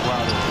teammates are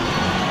wide open.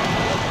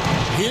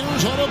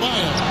 Here's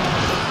Adebayo.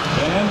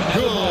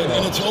 Good,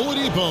 and it's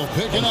Oladipo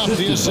picking up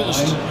the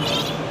assist.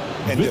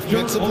 And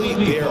defensively,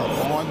 they are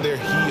on their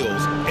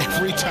heels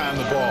every time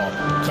the ball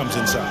comes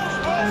inside.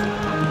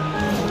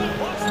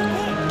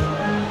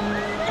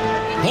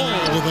 Ball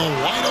with a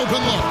wide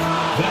open look.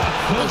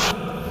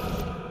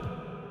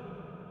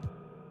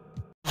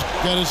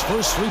 Got his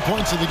first 3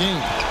 points of the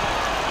game.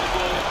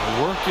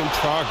 A work in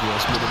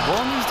progress, but the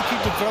ball needs to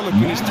keep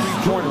developing his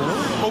three-pointer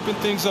and open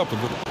things up a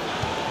little.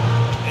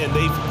 And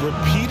they've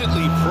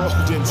repeatedly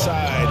probed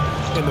inside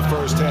in the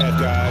first half,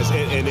 guys,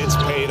 and it's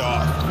paid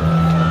off.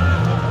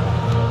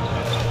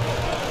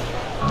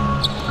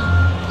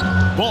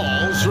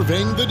 Ball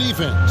surveying the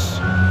defense.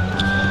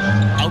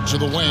 Out to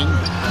the wing.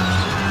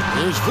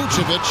 Here's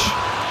Vucevic.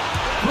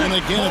 And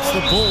again, it's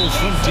the Bulls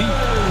from deep.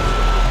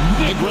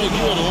 Hey, Greg,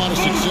 you had a lot of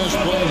success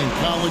playing in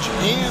college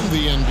and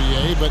the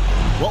NBA, but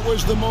what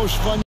was the most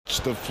fun?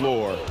 The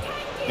floor.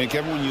 And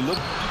Kevin, when you look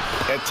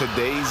at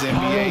today's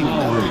NBA,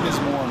 nothing is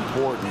more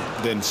important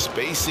than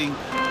spacing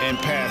and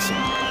passing.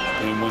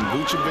 And when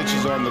Vucevic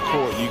is on the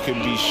court, you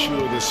can be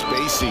sure the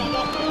spacing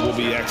will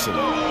be excellent.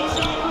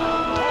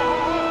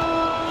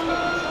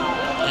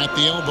 At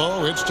the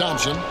elbow, it's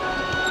Thompson.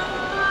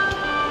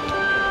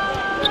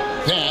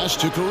 Pass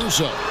to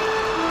Caruso.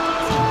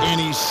 And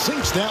he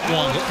sinks that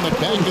one, hitting the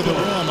back of the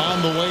rim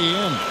on the way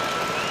in.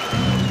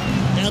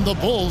 And the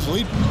Bulls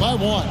lead by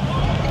 1.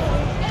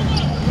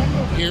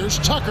 Here's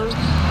Tucker.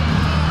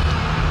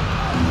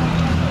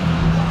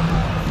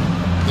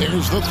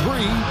 There's the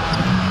three.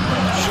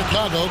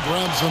 Chicago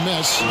grabs the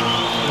miss.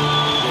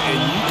 And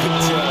you could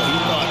tell he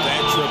thought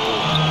that triple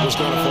was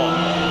going to fall.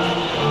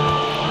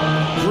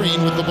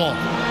 Green with the ball.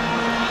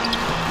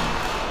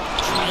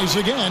 Tries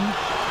again.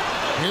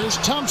 Here's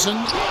Thompson.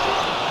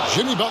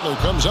 Jimmy Butler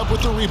comes up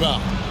with the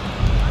rebound.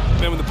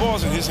 Man, when the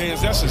ball's in his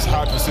hands, that's as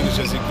high percentage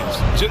as it gets.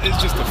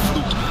 It's just a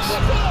fluke.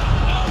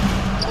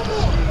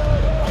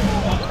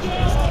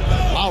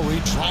 Lowry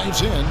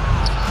drives in.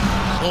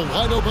 A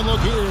wide open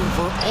look here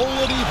for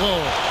Oladipo.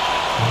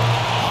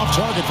 Off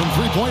target from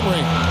three-point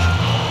range.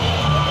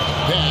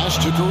 Pass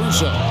to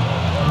Caruso.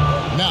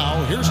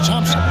 Now here's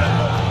Thompson.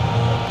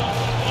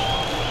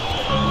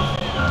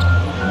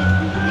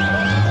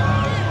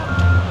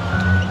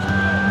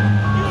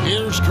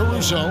 Here's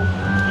Caruso.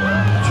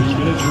 2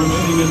 minutes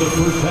remaining in the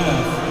first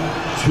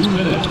half. 2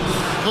 minutes.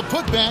 The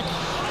putback.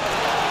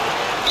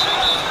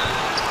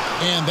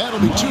 And that'll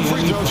be 2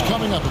 free throws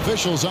coming up.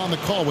 Officials on the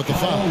call with the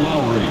foul.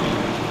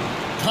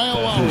 Kyle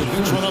Lowry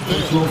picks one up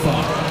there.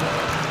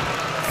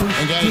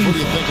 And guys, what do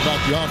you think about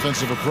the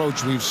offensive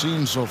approach we've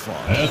seen so far?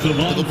 To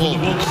the Bulls.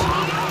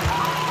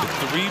 The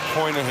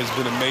three-pointer has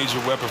been a major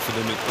weapon for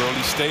them in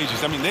early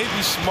stages. I mean, they'd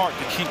be smart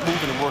to keep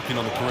moving and working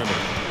on the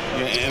perimeter.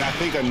 Yeah, and I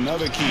think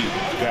another key,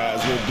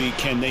 guys, will be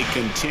can they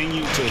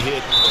continue to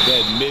hit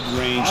that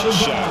mid-range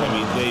shot? I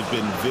mean, they've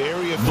been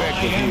very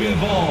effective here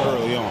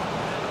early on.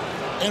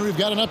 And we've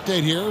got an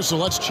update here, so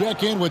let's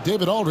check in with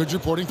David Aldridge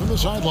reporting from the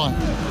sideline.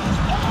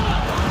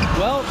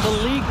 Well, the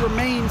league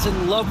remains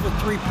in love with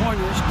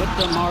three-pointers, but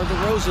DeMar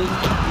DeRozan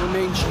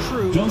remains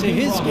true to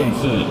his game.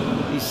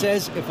 He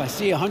says, if I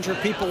see 100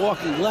 people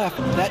walking left,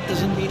 that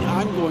doesn't mean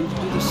I'm going to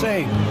do the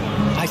same.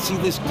 I see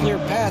this clear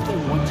path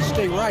and want to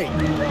stay right.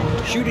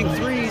 Shooting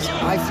threes,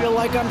 I feel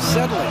like I'm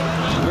settling,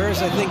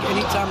 whereas I think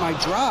anytime I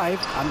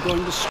drive, I'm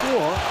going to score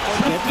or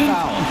get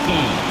fouled.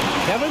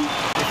 Kevin,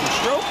 different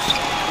strokes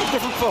for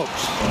different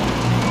folks.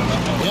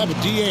 Yeah,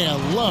 but DA, I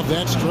love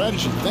that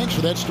strategy. Thanks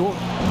for that story.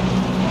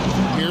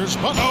 Here's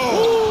Butler.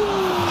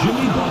 Oh!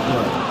 Jimmy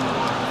Butler.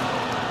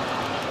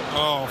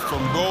 Oh,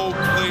 from role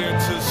player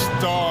to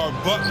star,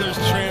 Butler's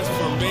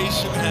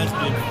transformation has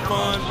been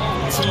fun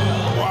to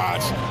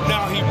watch.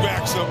 Now he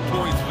racks up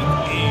points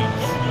with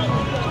ease.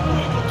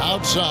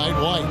 Outside,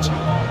 White.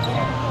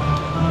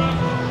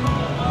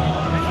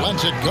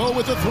 Lets it go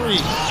with a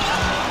three.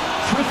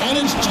 And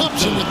it's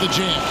Thompson with the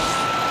jam.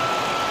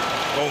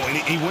 Oh, and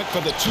he went for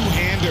the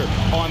two-hander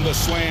on the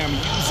slam,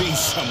 using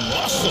some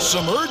muscle.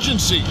 Some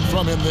urgency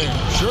from him there.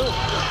 Sure.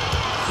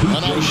 A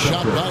nice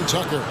shot by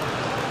Tucker.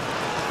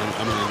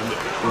 I mean,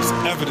 it's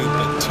evident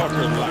that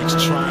Tucker likes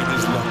trying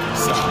his luck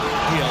inside.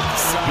 He has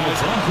the size,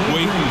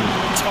 weight,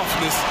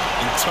 toughness,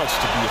 and touch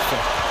to be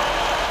effective.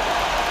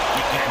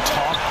 And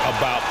talk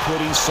about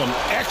putting some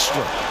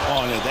extra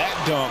on it. That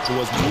dunk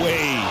was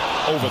way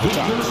over the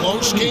top.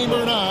 Close game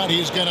or not,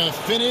 he's going to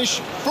finish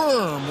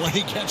firm when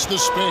he gets the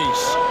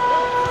space.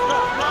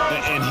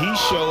 And he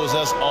shows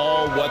us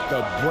all what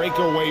the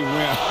breakaway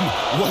rim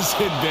was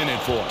invented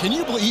for. Can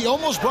you believe he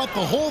almost brought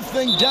the whole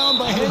thing down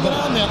by hanging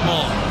on that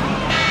ball?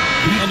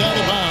 And out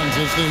of bounds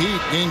as the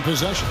Heat gain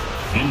possession.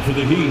 Into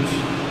the Heat.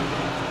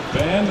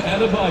 Bam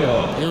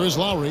Adebayo. Here is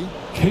Lowry.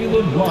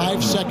 Caleb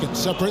 5 seconds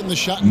separating the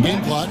shot and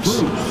game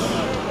clocks.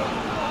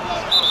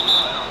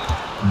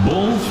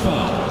 Bulls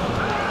foul.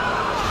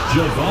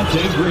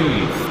 Javonte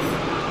Green.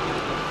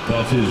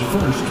 That's his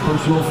first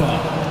personal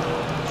foul.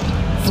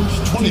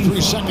 First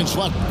 23 seconds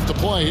left to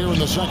play here in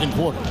the second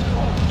quarter.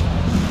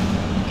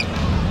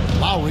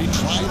 Lowry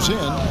drives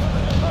in.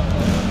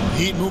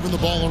 Heat moving the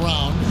ball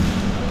around.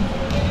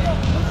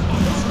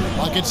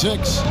 Clock at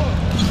 6.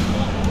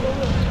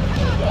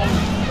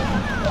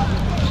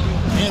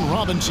 And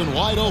Robinson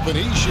wide open.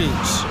 He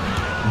shoots.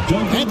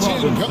 That's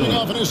in, coming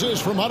off an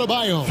assist from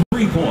Adebayo.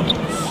 3 points.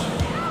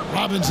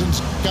 Robinson's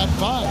got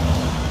 5.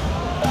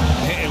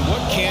 And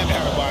what can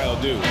Adebayo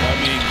do? I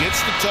mean,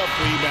 gets the tough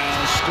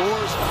rebounds,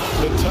 scores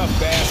the tough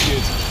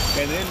baskets,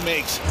 and then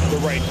makes the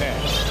right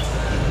pass.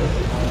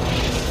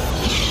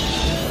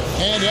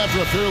 And after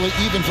a fairly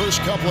even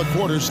first couple of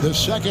quarters, the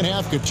second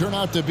half could turn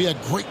out to be a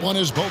great one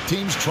as both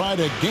teams try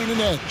to gain an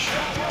edge.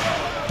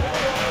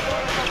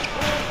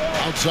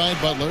 Outside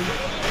Butler.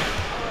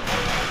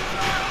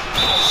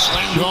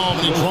 Slammed home,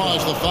 and he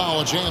draws the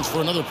foul. A chance for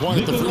another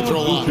point at the free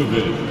throw line.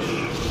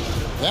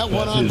 That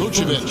one on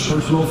Vucevic.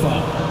 Personal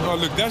foul. Oh,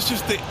 look, that's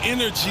just the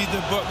energy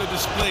that Butler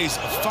displays.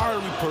 A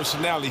fiery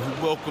personality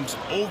who welcomes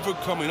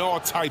overcoming all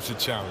types of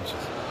challenges.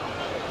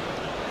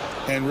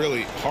 And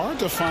really, hard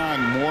to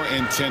find more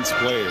intense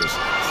players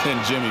than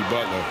Jimmy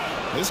Butler.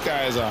 This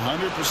guy is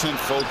 100%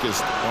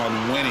 focused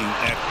on winning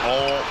at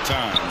all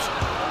times.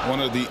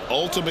 One of the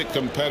ultimate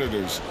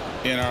competitors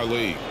in our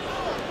league.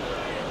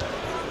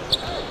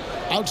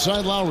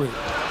 Outside Lowry.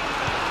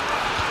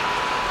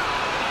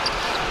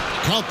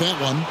 Count that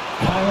one.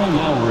 Kyle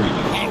Lowry.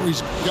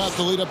 Lowry's got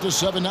the lead up to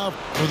 7 now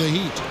for the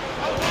Heat.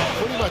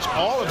 Pretty much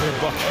all of their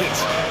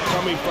buckets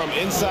coming from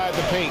inside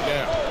the paint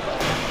now.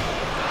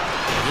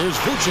 Here's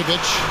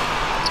Vucevic.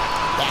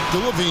 Back to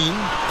Lavine.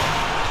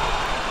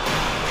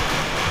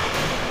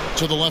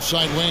 To the left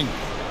side wing.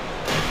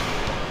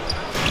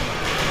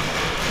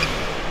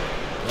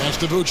 Pass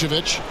to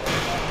Vucevic.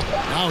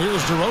 Now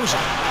here's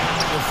DeRozan.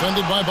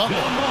 Defended by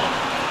Butler.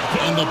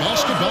 And the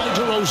basket by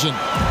DeRozan.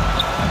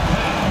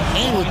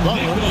 And with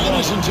Butler and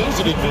his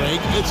intensity, Greg,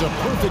 it's a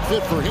perfect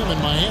fit for him in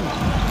Miami.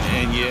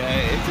 And yeah,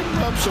 it can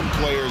rub some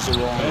players the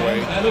wrong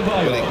way, but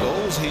it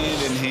goes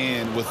hand in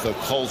hand with the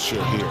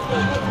culture here.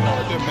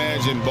 Hard to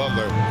imagine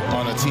Butler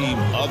on a team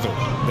other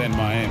than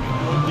Miami.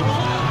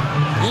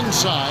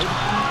 Inside,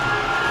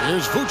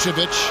 here's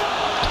Vucevic.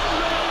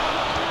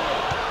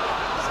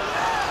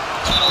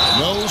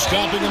 No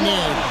stopping him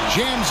there.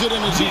 Jams it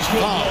in as he's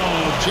fouled.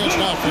 Chance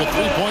out for a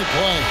three-point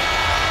play.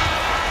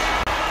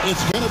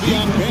 It's going to be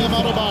on Bam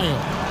Adebayo.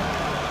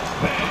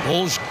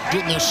 Bulls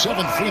getting their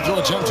 7th free throw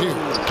attempt here.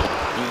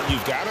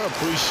 You've got to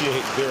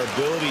appreciate their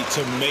ability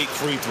to make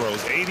free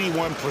throws,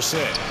 81%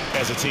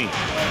 as a team.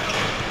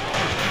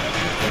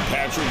 And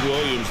Patrick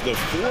Williams, the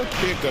 4th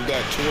pick of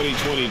that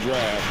 2020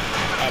 draft,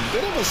 a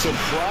bit of a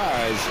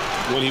surprise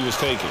when he was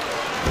taken.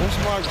 Most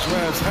mock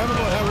drafts had him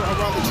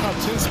around the top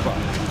 10 spot.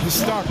 His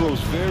stock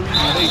rose very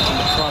late in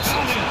the process.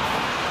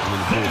 I mean,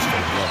 the Bulls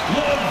fell in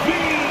love.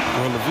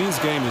 Well,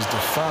 Lavine's game is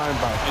defined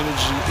by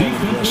energy and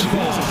aggression. He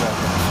doesn't have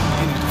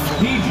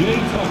any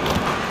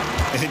defense.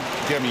 And,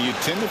 Kevin, you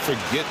tend to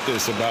forget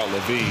this about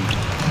Lavine.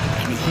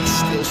 I mean, he's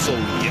still so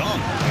young.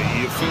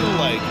 You feel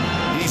like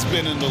he's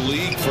been in the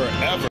league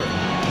forever.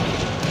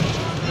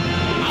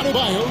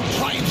 Adebayo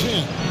drives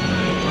in.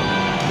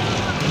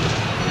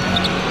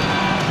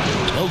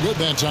 No good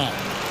that time.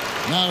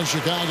 Now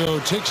Chicago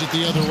takes it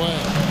the other way.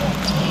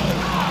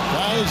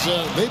 Guys,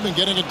 they've been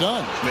getting it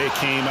done. They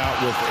came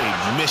out with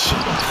a mission,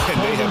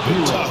 and they have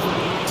been tough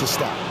to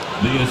stop.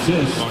 The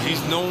assist. Oh,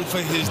 he's known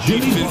for his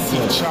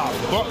defensive chop.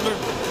 Butler,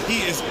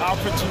 he is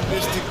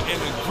opportunistic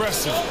and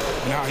aggressive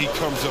in how he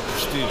comes up with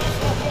steals.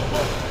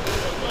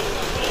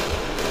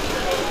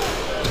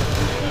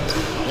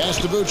 Pass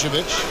to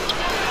Vucevic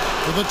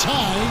for the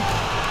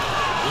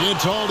tie.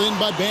 It's hauled in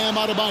by Bam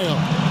Adebayo.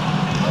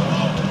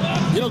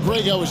 You know,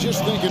 Greg, I was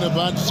just thinking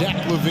about Zach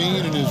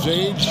LaVine and his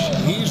age.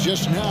 He's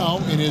just now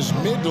in his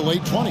mid to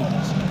late 20s.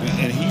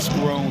 And he's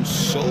grown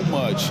so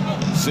much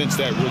since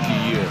that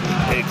rookie year.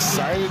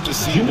 Excited to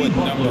see what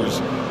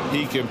numbers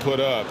he can put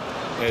up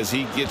as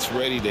he gets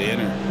ready to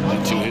enter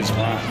into his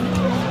prime.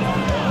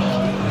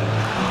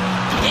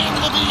 And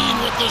LaVine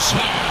with the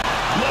smash.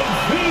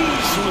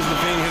 As soon as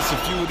LaVine hits a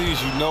few of these,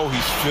 you know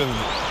he's feeling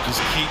it.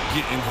 Just keep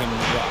getting him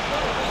the rock.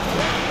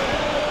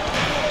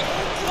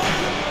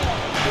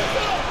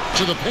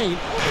 To the paint.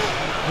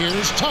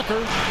 Here's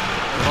Tucker.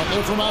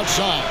 Butler from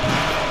outside.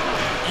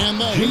 And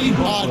the Heat,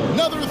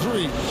 another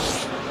three.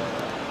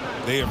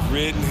 They have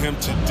ridden him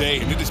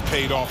today, and it has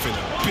paid off in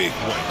a big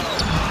way.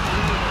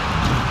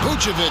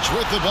 Vucevic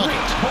with the bucket.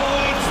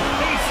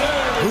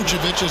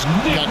 Vucevic has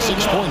got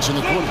 6 points in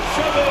the quarter.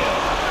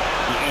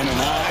 And an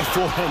eye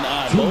for an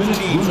eye. Both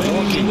teams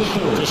working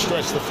to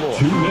stretch the floor.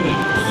 2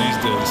 minutes. These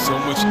days, so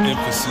much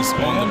emphasis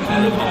on the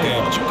perimeter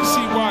game, but you can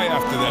see why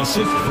after that.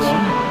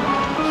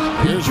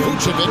 Here's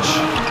Vucevic.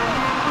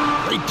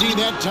 Great D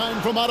that time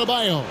from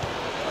Adebayo.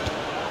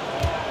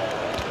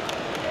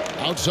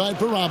 Outside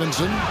for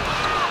Robinson.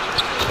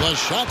 The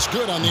shot's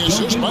good on the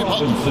assist by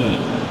Butler.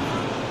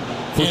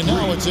 And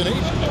now it's an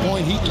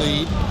 8-point Heat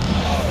lead.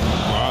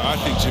 Well, I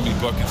think Jimmy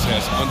Buckets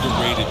has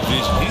underrated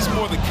vision. He's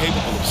more than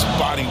capable of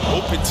spotting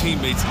open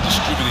teammates and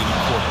distributing the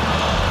court.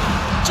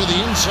 To the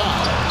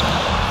inside.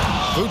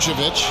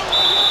 Vucevic.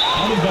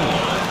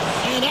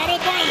 And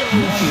Adebayo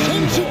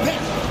sends it back.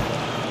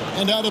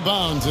 And out of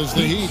bounds as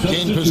the Heat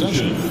gain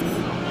possession.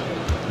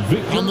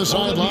 On the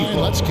sideline,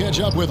 let's catch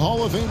up with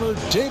Hall of Famer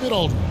David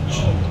Aldridge.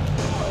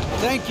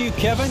 Thank you,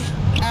 Kevin.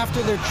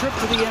 After their trip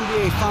to the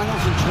NBA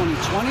Finals in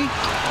 2020,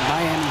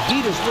 Miami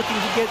Heat is looking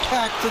to get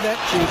back to that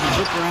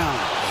championship round.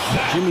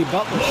 Jimmy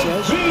Butler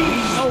says, we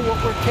know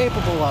what we're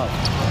capable of.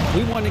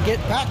 We want to get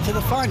back to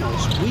the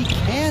finals. We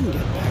can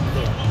get back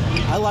there.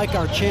 I like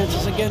our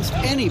chances against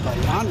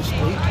anybody,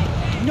 honestly.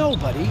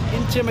 Nobody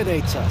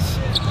intimidates us.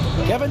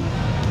 Kevin?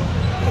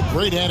 A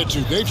great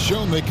attitude. They've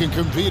shown they can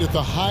compete at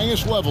the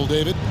highest level,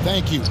 David.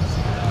 Thank you.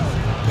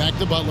 Back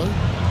to Butler.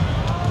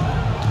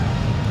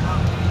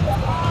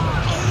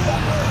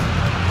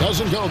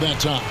 Doesn't go that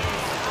time.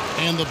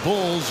 And the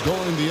Bulls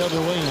going the other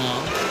way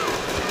now.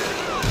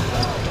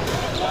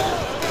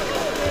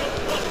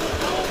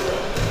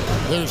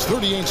 There's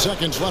 38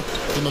 seconds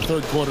left in the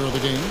third quarter of the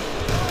game.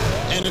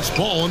 And it's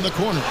ball in the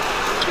corner.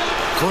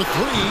 For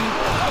three,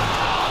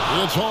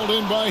 it's hauled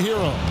in by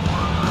Hero.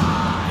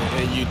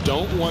 And you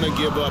don't want to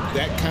give up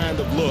that kind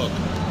of look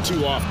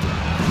too often.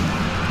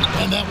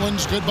 And that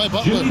one's good by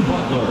Butler.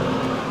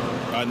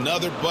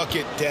 Another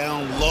bucket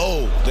down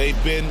low.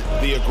 They've been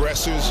the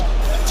aggressors,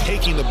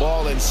 taking the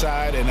ball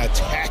inside and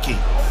attacking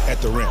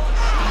at the rim.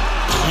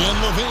 And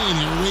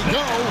LaVine, here we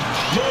go.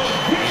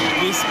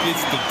 This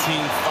gets the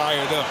team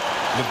fired up.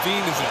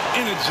 LaVine is an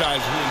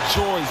energizer who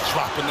enjoys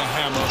dropping the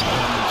hammer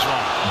on the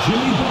drive.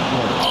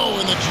 Oh,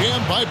 and the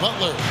jam by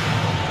Butler.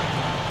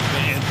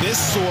 And this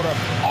sort of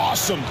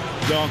awesome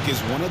dunk is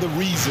one of the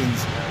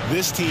reasons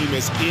this team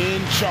is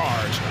in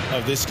charge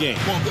of this game.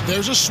 Well,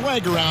 there's a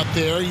swagger out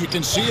there. You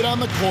can see it on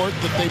the court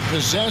that they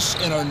possess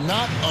and are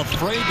not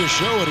afraid to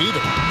show it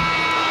either.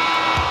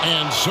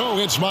 And so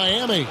it's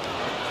Miami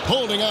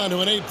holding on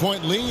to an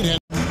 8-point lead. And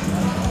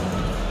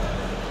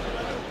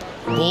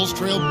Bulls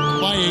trail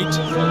by 8.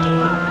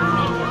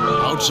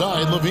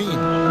 Outside, Lavine.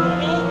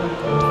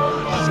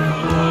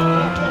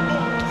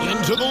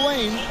 Into the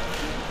lane.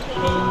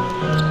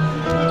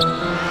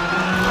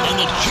 And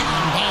the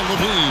jam by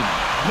Lavine.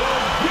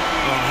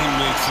 Well, he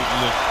makes it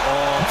look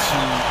all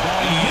too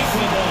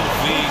easy.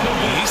 Lavine,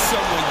 he's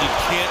someone you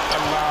can't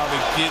allow to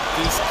get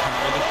this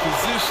kind of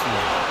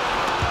positioning.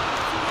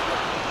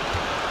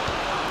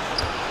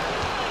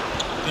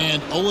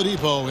 And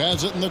Oladipo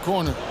has it in the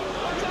corner.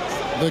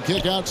 The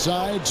kick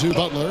outside to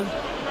Butler.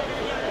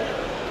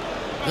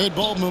 Good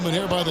ball movement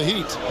here by the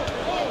Heat.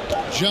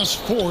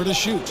 Just 4 to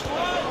shoot.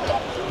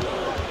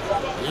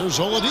 Here's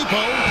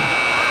Oladipo.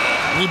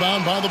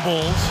 Rebound by the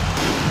Bulls.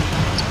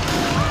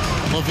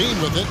 Lavine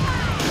with it.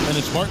 And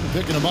it's Martin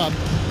picking him up.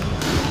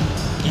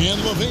 And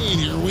Lavine,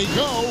 here we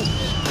go.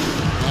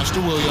 Pass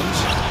to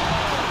Williams.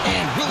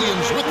 And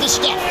Williams with the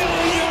stuff.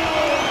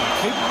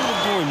 Capable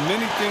of doing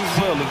many things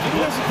well.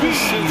 Lavine has a good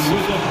sense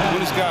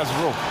when his guys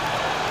roll.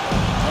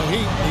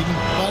 Heat leading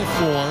by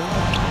 4.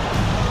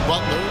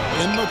 Butler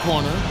in the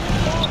corner.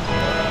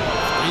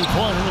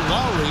 Three-pointer,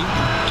 Lowry.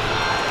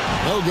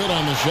 No good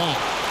on the shot.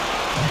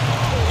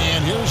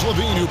 And here's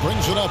Lavine who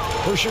brings it up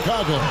for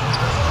Chicago.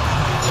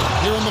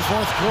 Here in the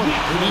fourth quarter,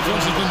 the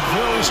defense has been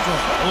very strong,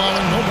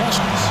 allowing no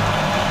baskets.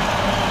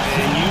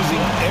 And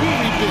using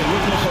every bit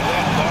of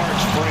that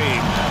large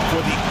frame for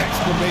the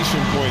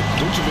exclamation point.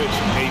 Vucevic,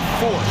 a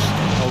force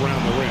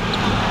around the rim.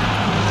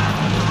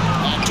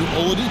 Back to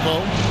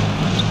Oladipo.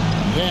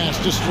 Pass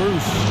to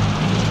Strus.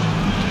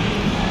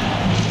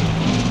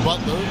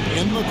 Butler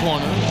in the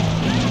corner.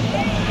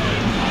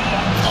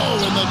 Oh,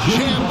 and the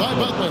jam by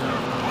Butler.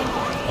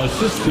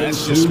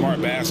 That's just smart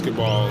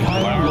basketball.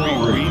 Lowry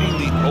reading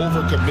the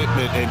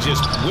overcommitment and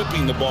just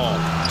whipping the ball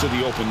to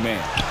the open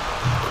man.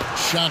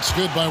 Shots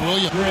good by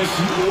Williams.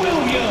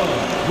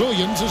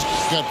 Williams has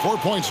got 4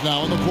 points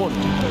now in the quarter.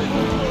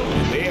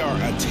 They are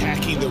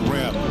attacking the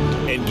rim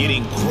and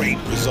getting great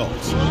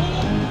results.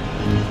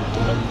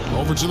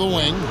 Over to the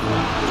wing.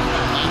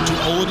 Back to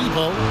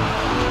Oladipo.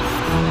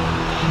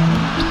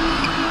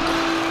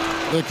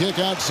 The kick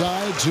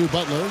outside to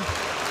Butler.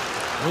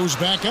 Goes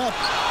back up.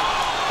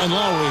 And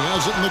Lowry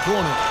has it in the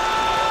corner.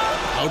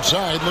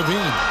 Outside,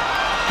 Lavine.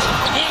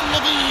 And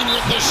Lavine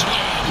with the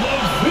slam.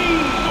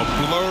 A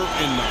blur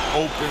in the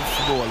open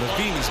floor.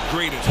 Lavine is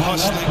great at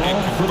hustling and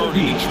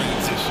converting in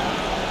transition.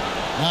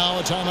 Now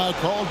a timeout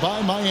called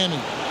by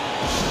Miami.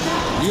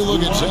 You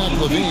look at Zach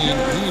Lavine,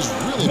 he's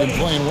really been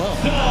playing well.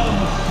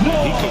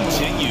 He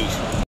continues.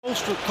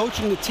 Holster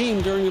coaching the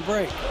team during the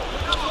break.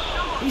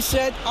 He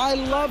said, I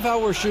love how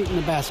we're shooting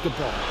the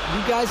basketball.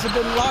 You guys have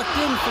been locked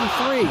in from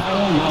 3.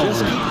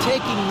 Just keep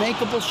taking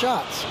makeable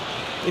shots.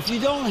 If you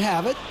don't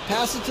have it,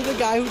 pass it to the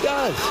guy who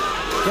does.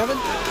 Kevin?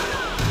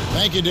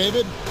 Thank you,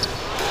 David.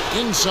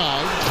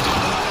 Inside.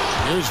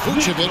 Here's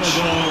Vucevic.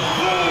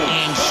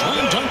 And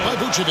slam dunk by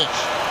Vucevic.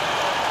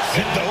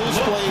 And those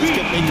plays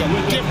can make a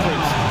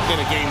difference in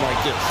a game like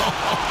this.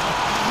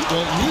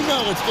 Well, you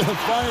know it's going to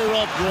fire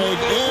up, Greg,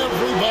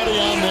 everybody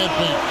on that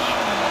bench.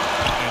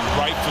 And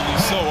rightfully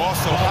so.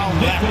 Also, how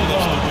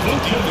lackluster was the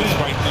defense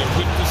right there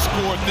with the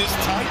score this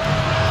tight.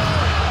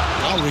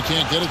 Lowry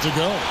can't get it to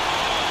go.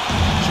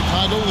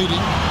 Chicago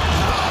leading.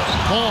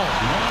 Ball.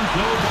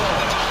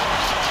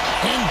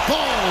 And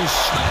Ball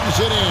slams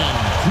it in.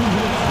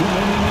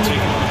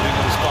 Taking on a bigger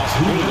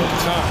responsibility all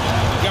the time.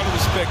 You got to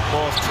respect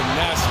Ball's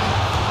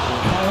tenacity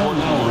on important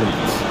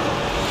moments.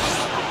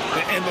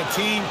 And the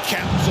team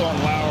counts on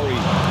Lowry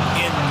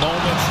in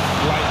moments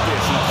like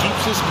this. He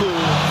keeps his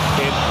cool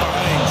and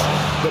finds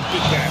the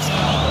big basket.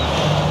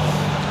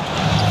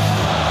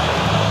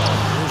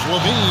 Here's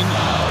Lavine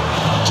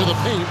to the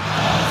paint.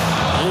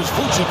 Here's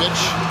Vucevic.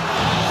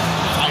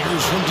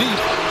 Fires from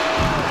deep.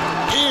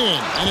 In.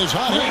 And his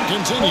hot hand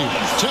continues.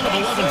 10 of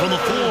 11 from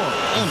the floor.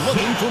 And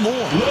looking for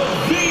more.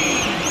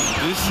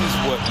 This is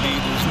what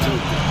leaders do.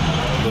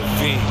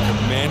 Lavine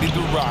commanded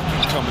the rock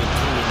and coming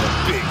through in a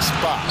big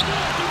spot.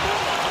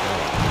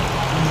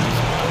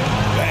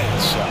 Bad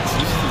shots.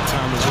 This is the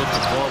time to let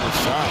the ball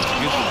aside.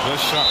 Get the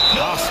best shot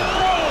possible.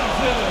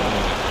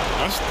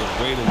 That's the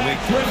way to make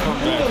the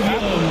comeback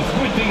happen.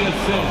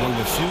 One of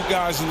the few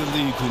guys in the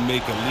league who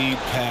make a lead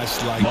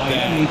pass like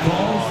that.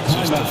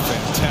 Just a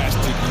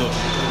fantastic look.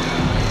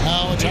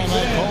 Now a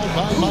timeout called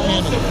by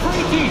Miami.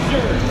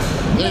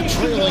 They're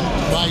trailing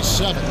by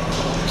 7.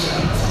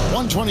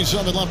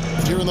 1:27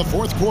 left here in the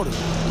fourth quarter.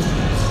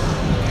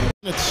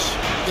 It's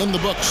in the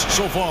books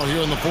so far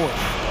here in the fourth.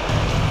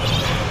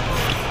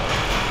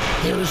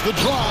 There's the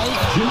drive.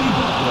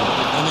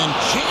 And then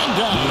jammed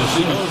down.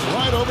 He goes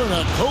right over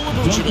Nikola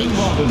Vucevic. And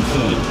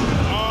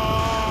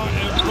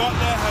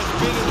Butler has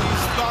been in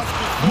these spots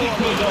before.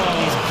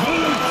 He's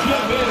coming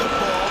out of the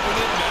ball when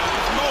it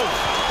matters most.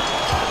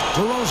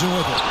 DeRozan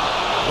with it.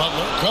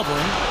 Butler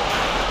covering.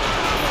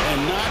 And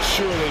not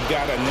sure they've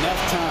got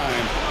enough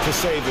time to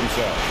save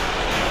themselves.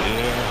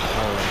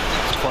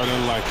 Yeah, it's quite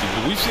unlikely.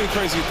 But we've seen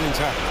crazy things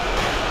happen.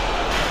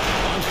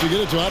 Wants to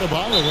get it to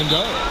Adebayo and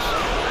does.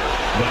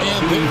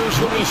 And there's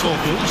the whistle.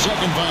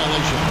 3-second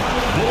violation.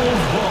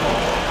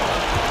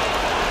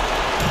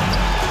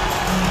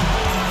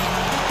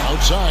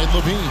 outside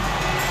Lavine.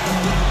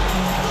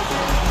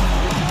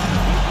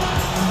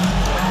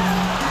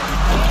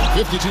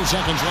 52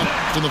 seconds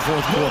left in the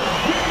fourth quarter.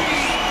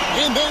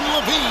 And then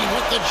Lavine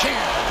with the jam.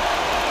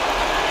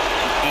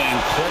 And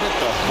credit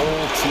the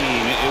whole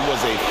team. It was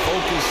a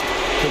focused,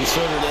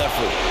 concerted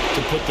effort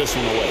to put this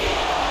one away.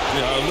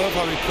 Yeah, I love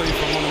how they play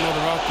for one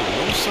another out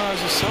there. No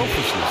signs of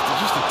selfishness.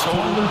 It's just a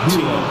total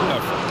team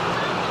effort.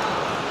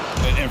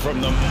 And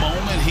from the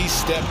moment he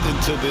stepped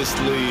into this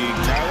league,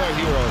 Tyler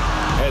Hero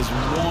has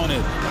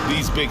wanted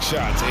these big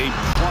shots. A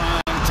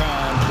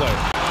prime-time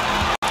player.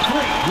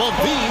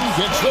 Lavine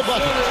gets the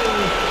bucket.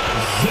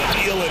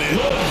 Feeling it.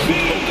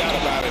 No doubt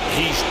about it.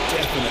 He's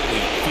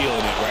definitely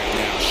feeling it right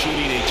now.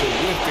 Shooting a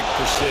terrific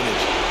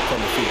percentage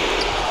from the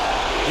field.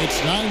 It's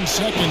 9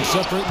 seconds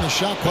separating the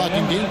shot clock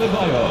in game.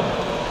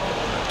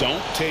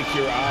 Don't take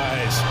your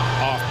eyes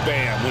off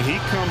Bam. When he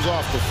comes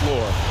off the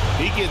floor,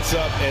 he gets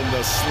up and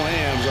the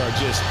slams are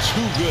just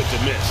too good to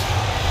miss.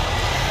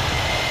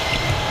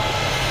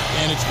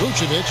 And it's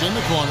Vucevic in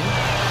the corner.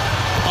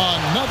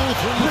 Another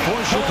three for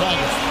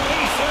Chicago.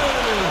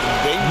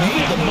 They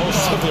made the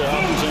most of their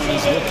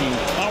opportunities, looking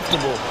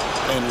comfortable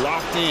and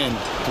locked in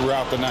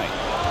throughout the night.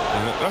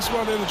 And that's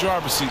why they're in the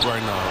driver's seat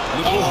right now.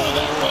 Oh,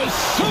 that was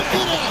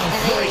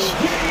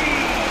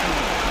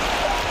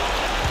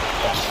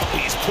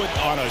He's put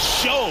on a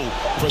show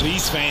for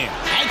these fans.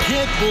 I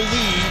can't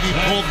believe he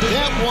pulled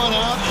that one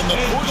out in the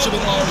course of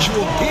an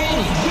actual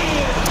game.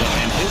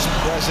 And his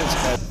presence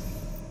at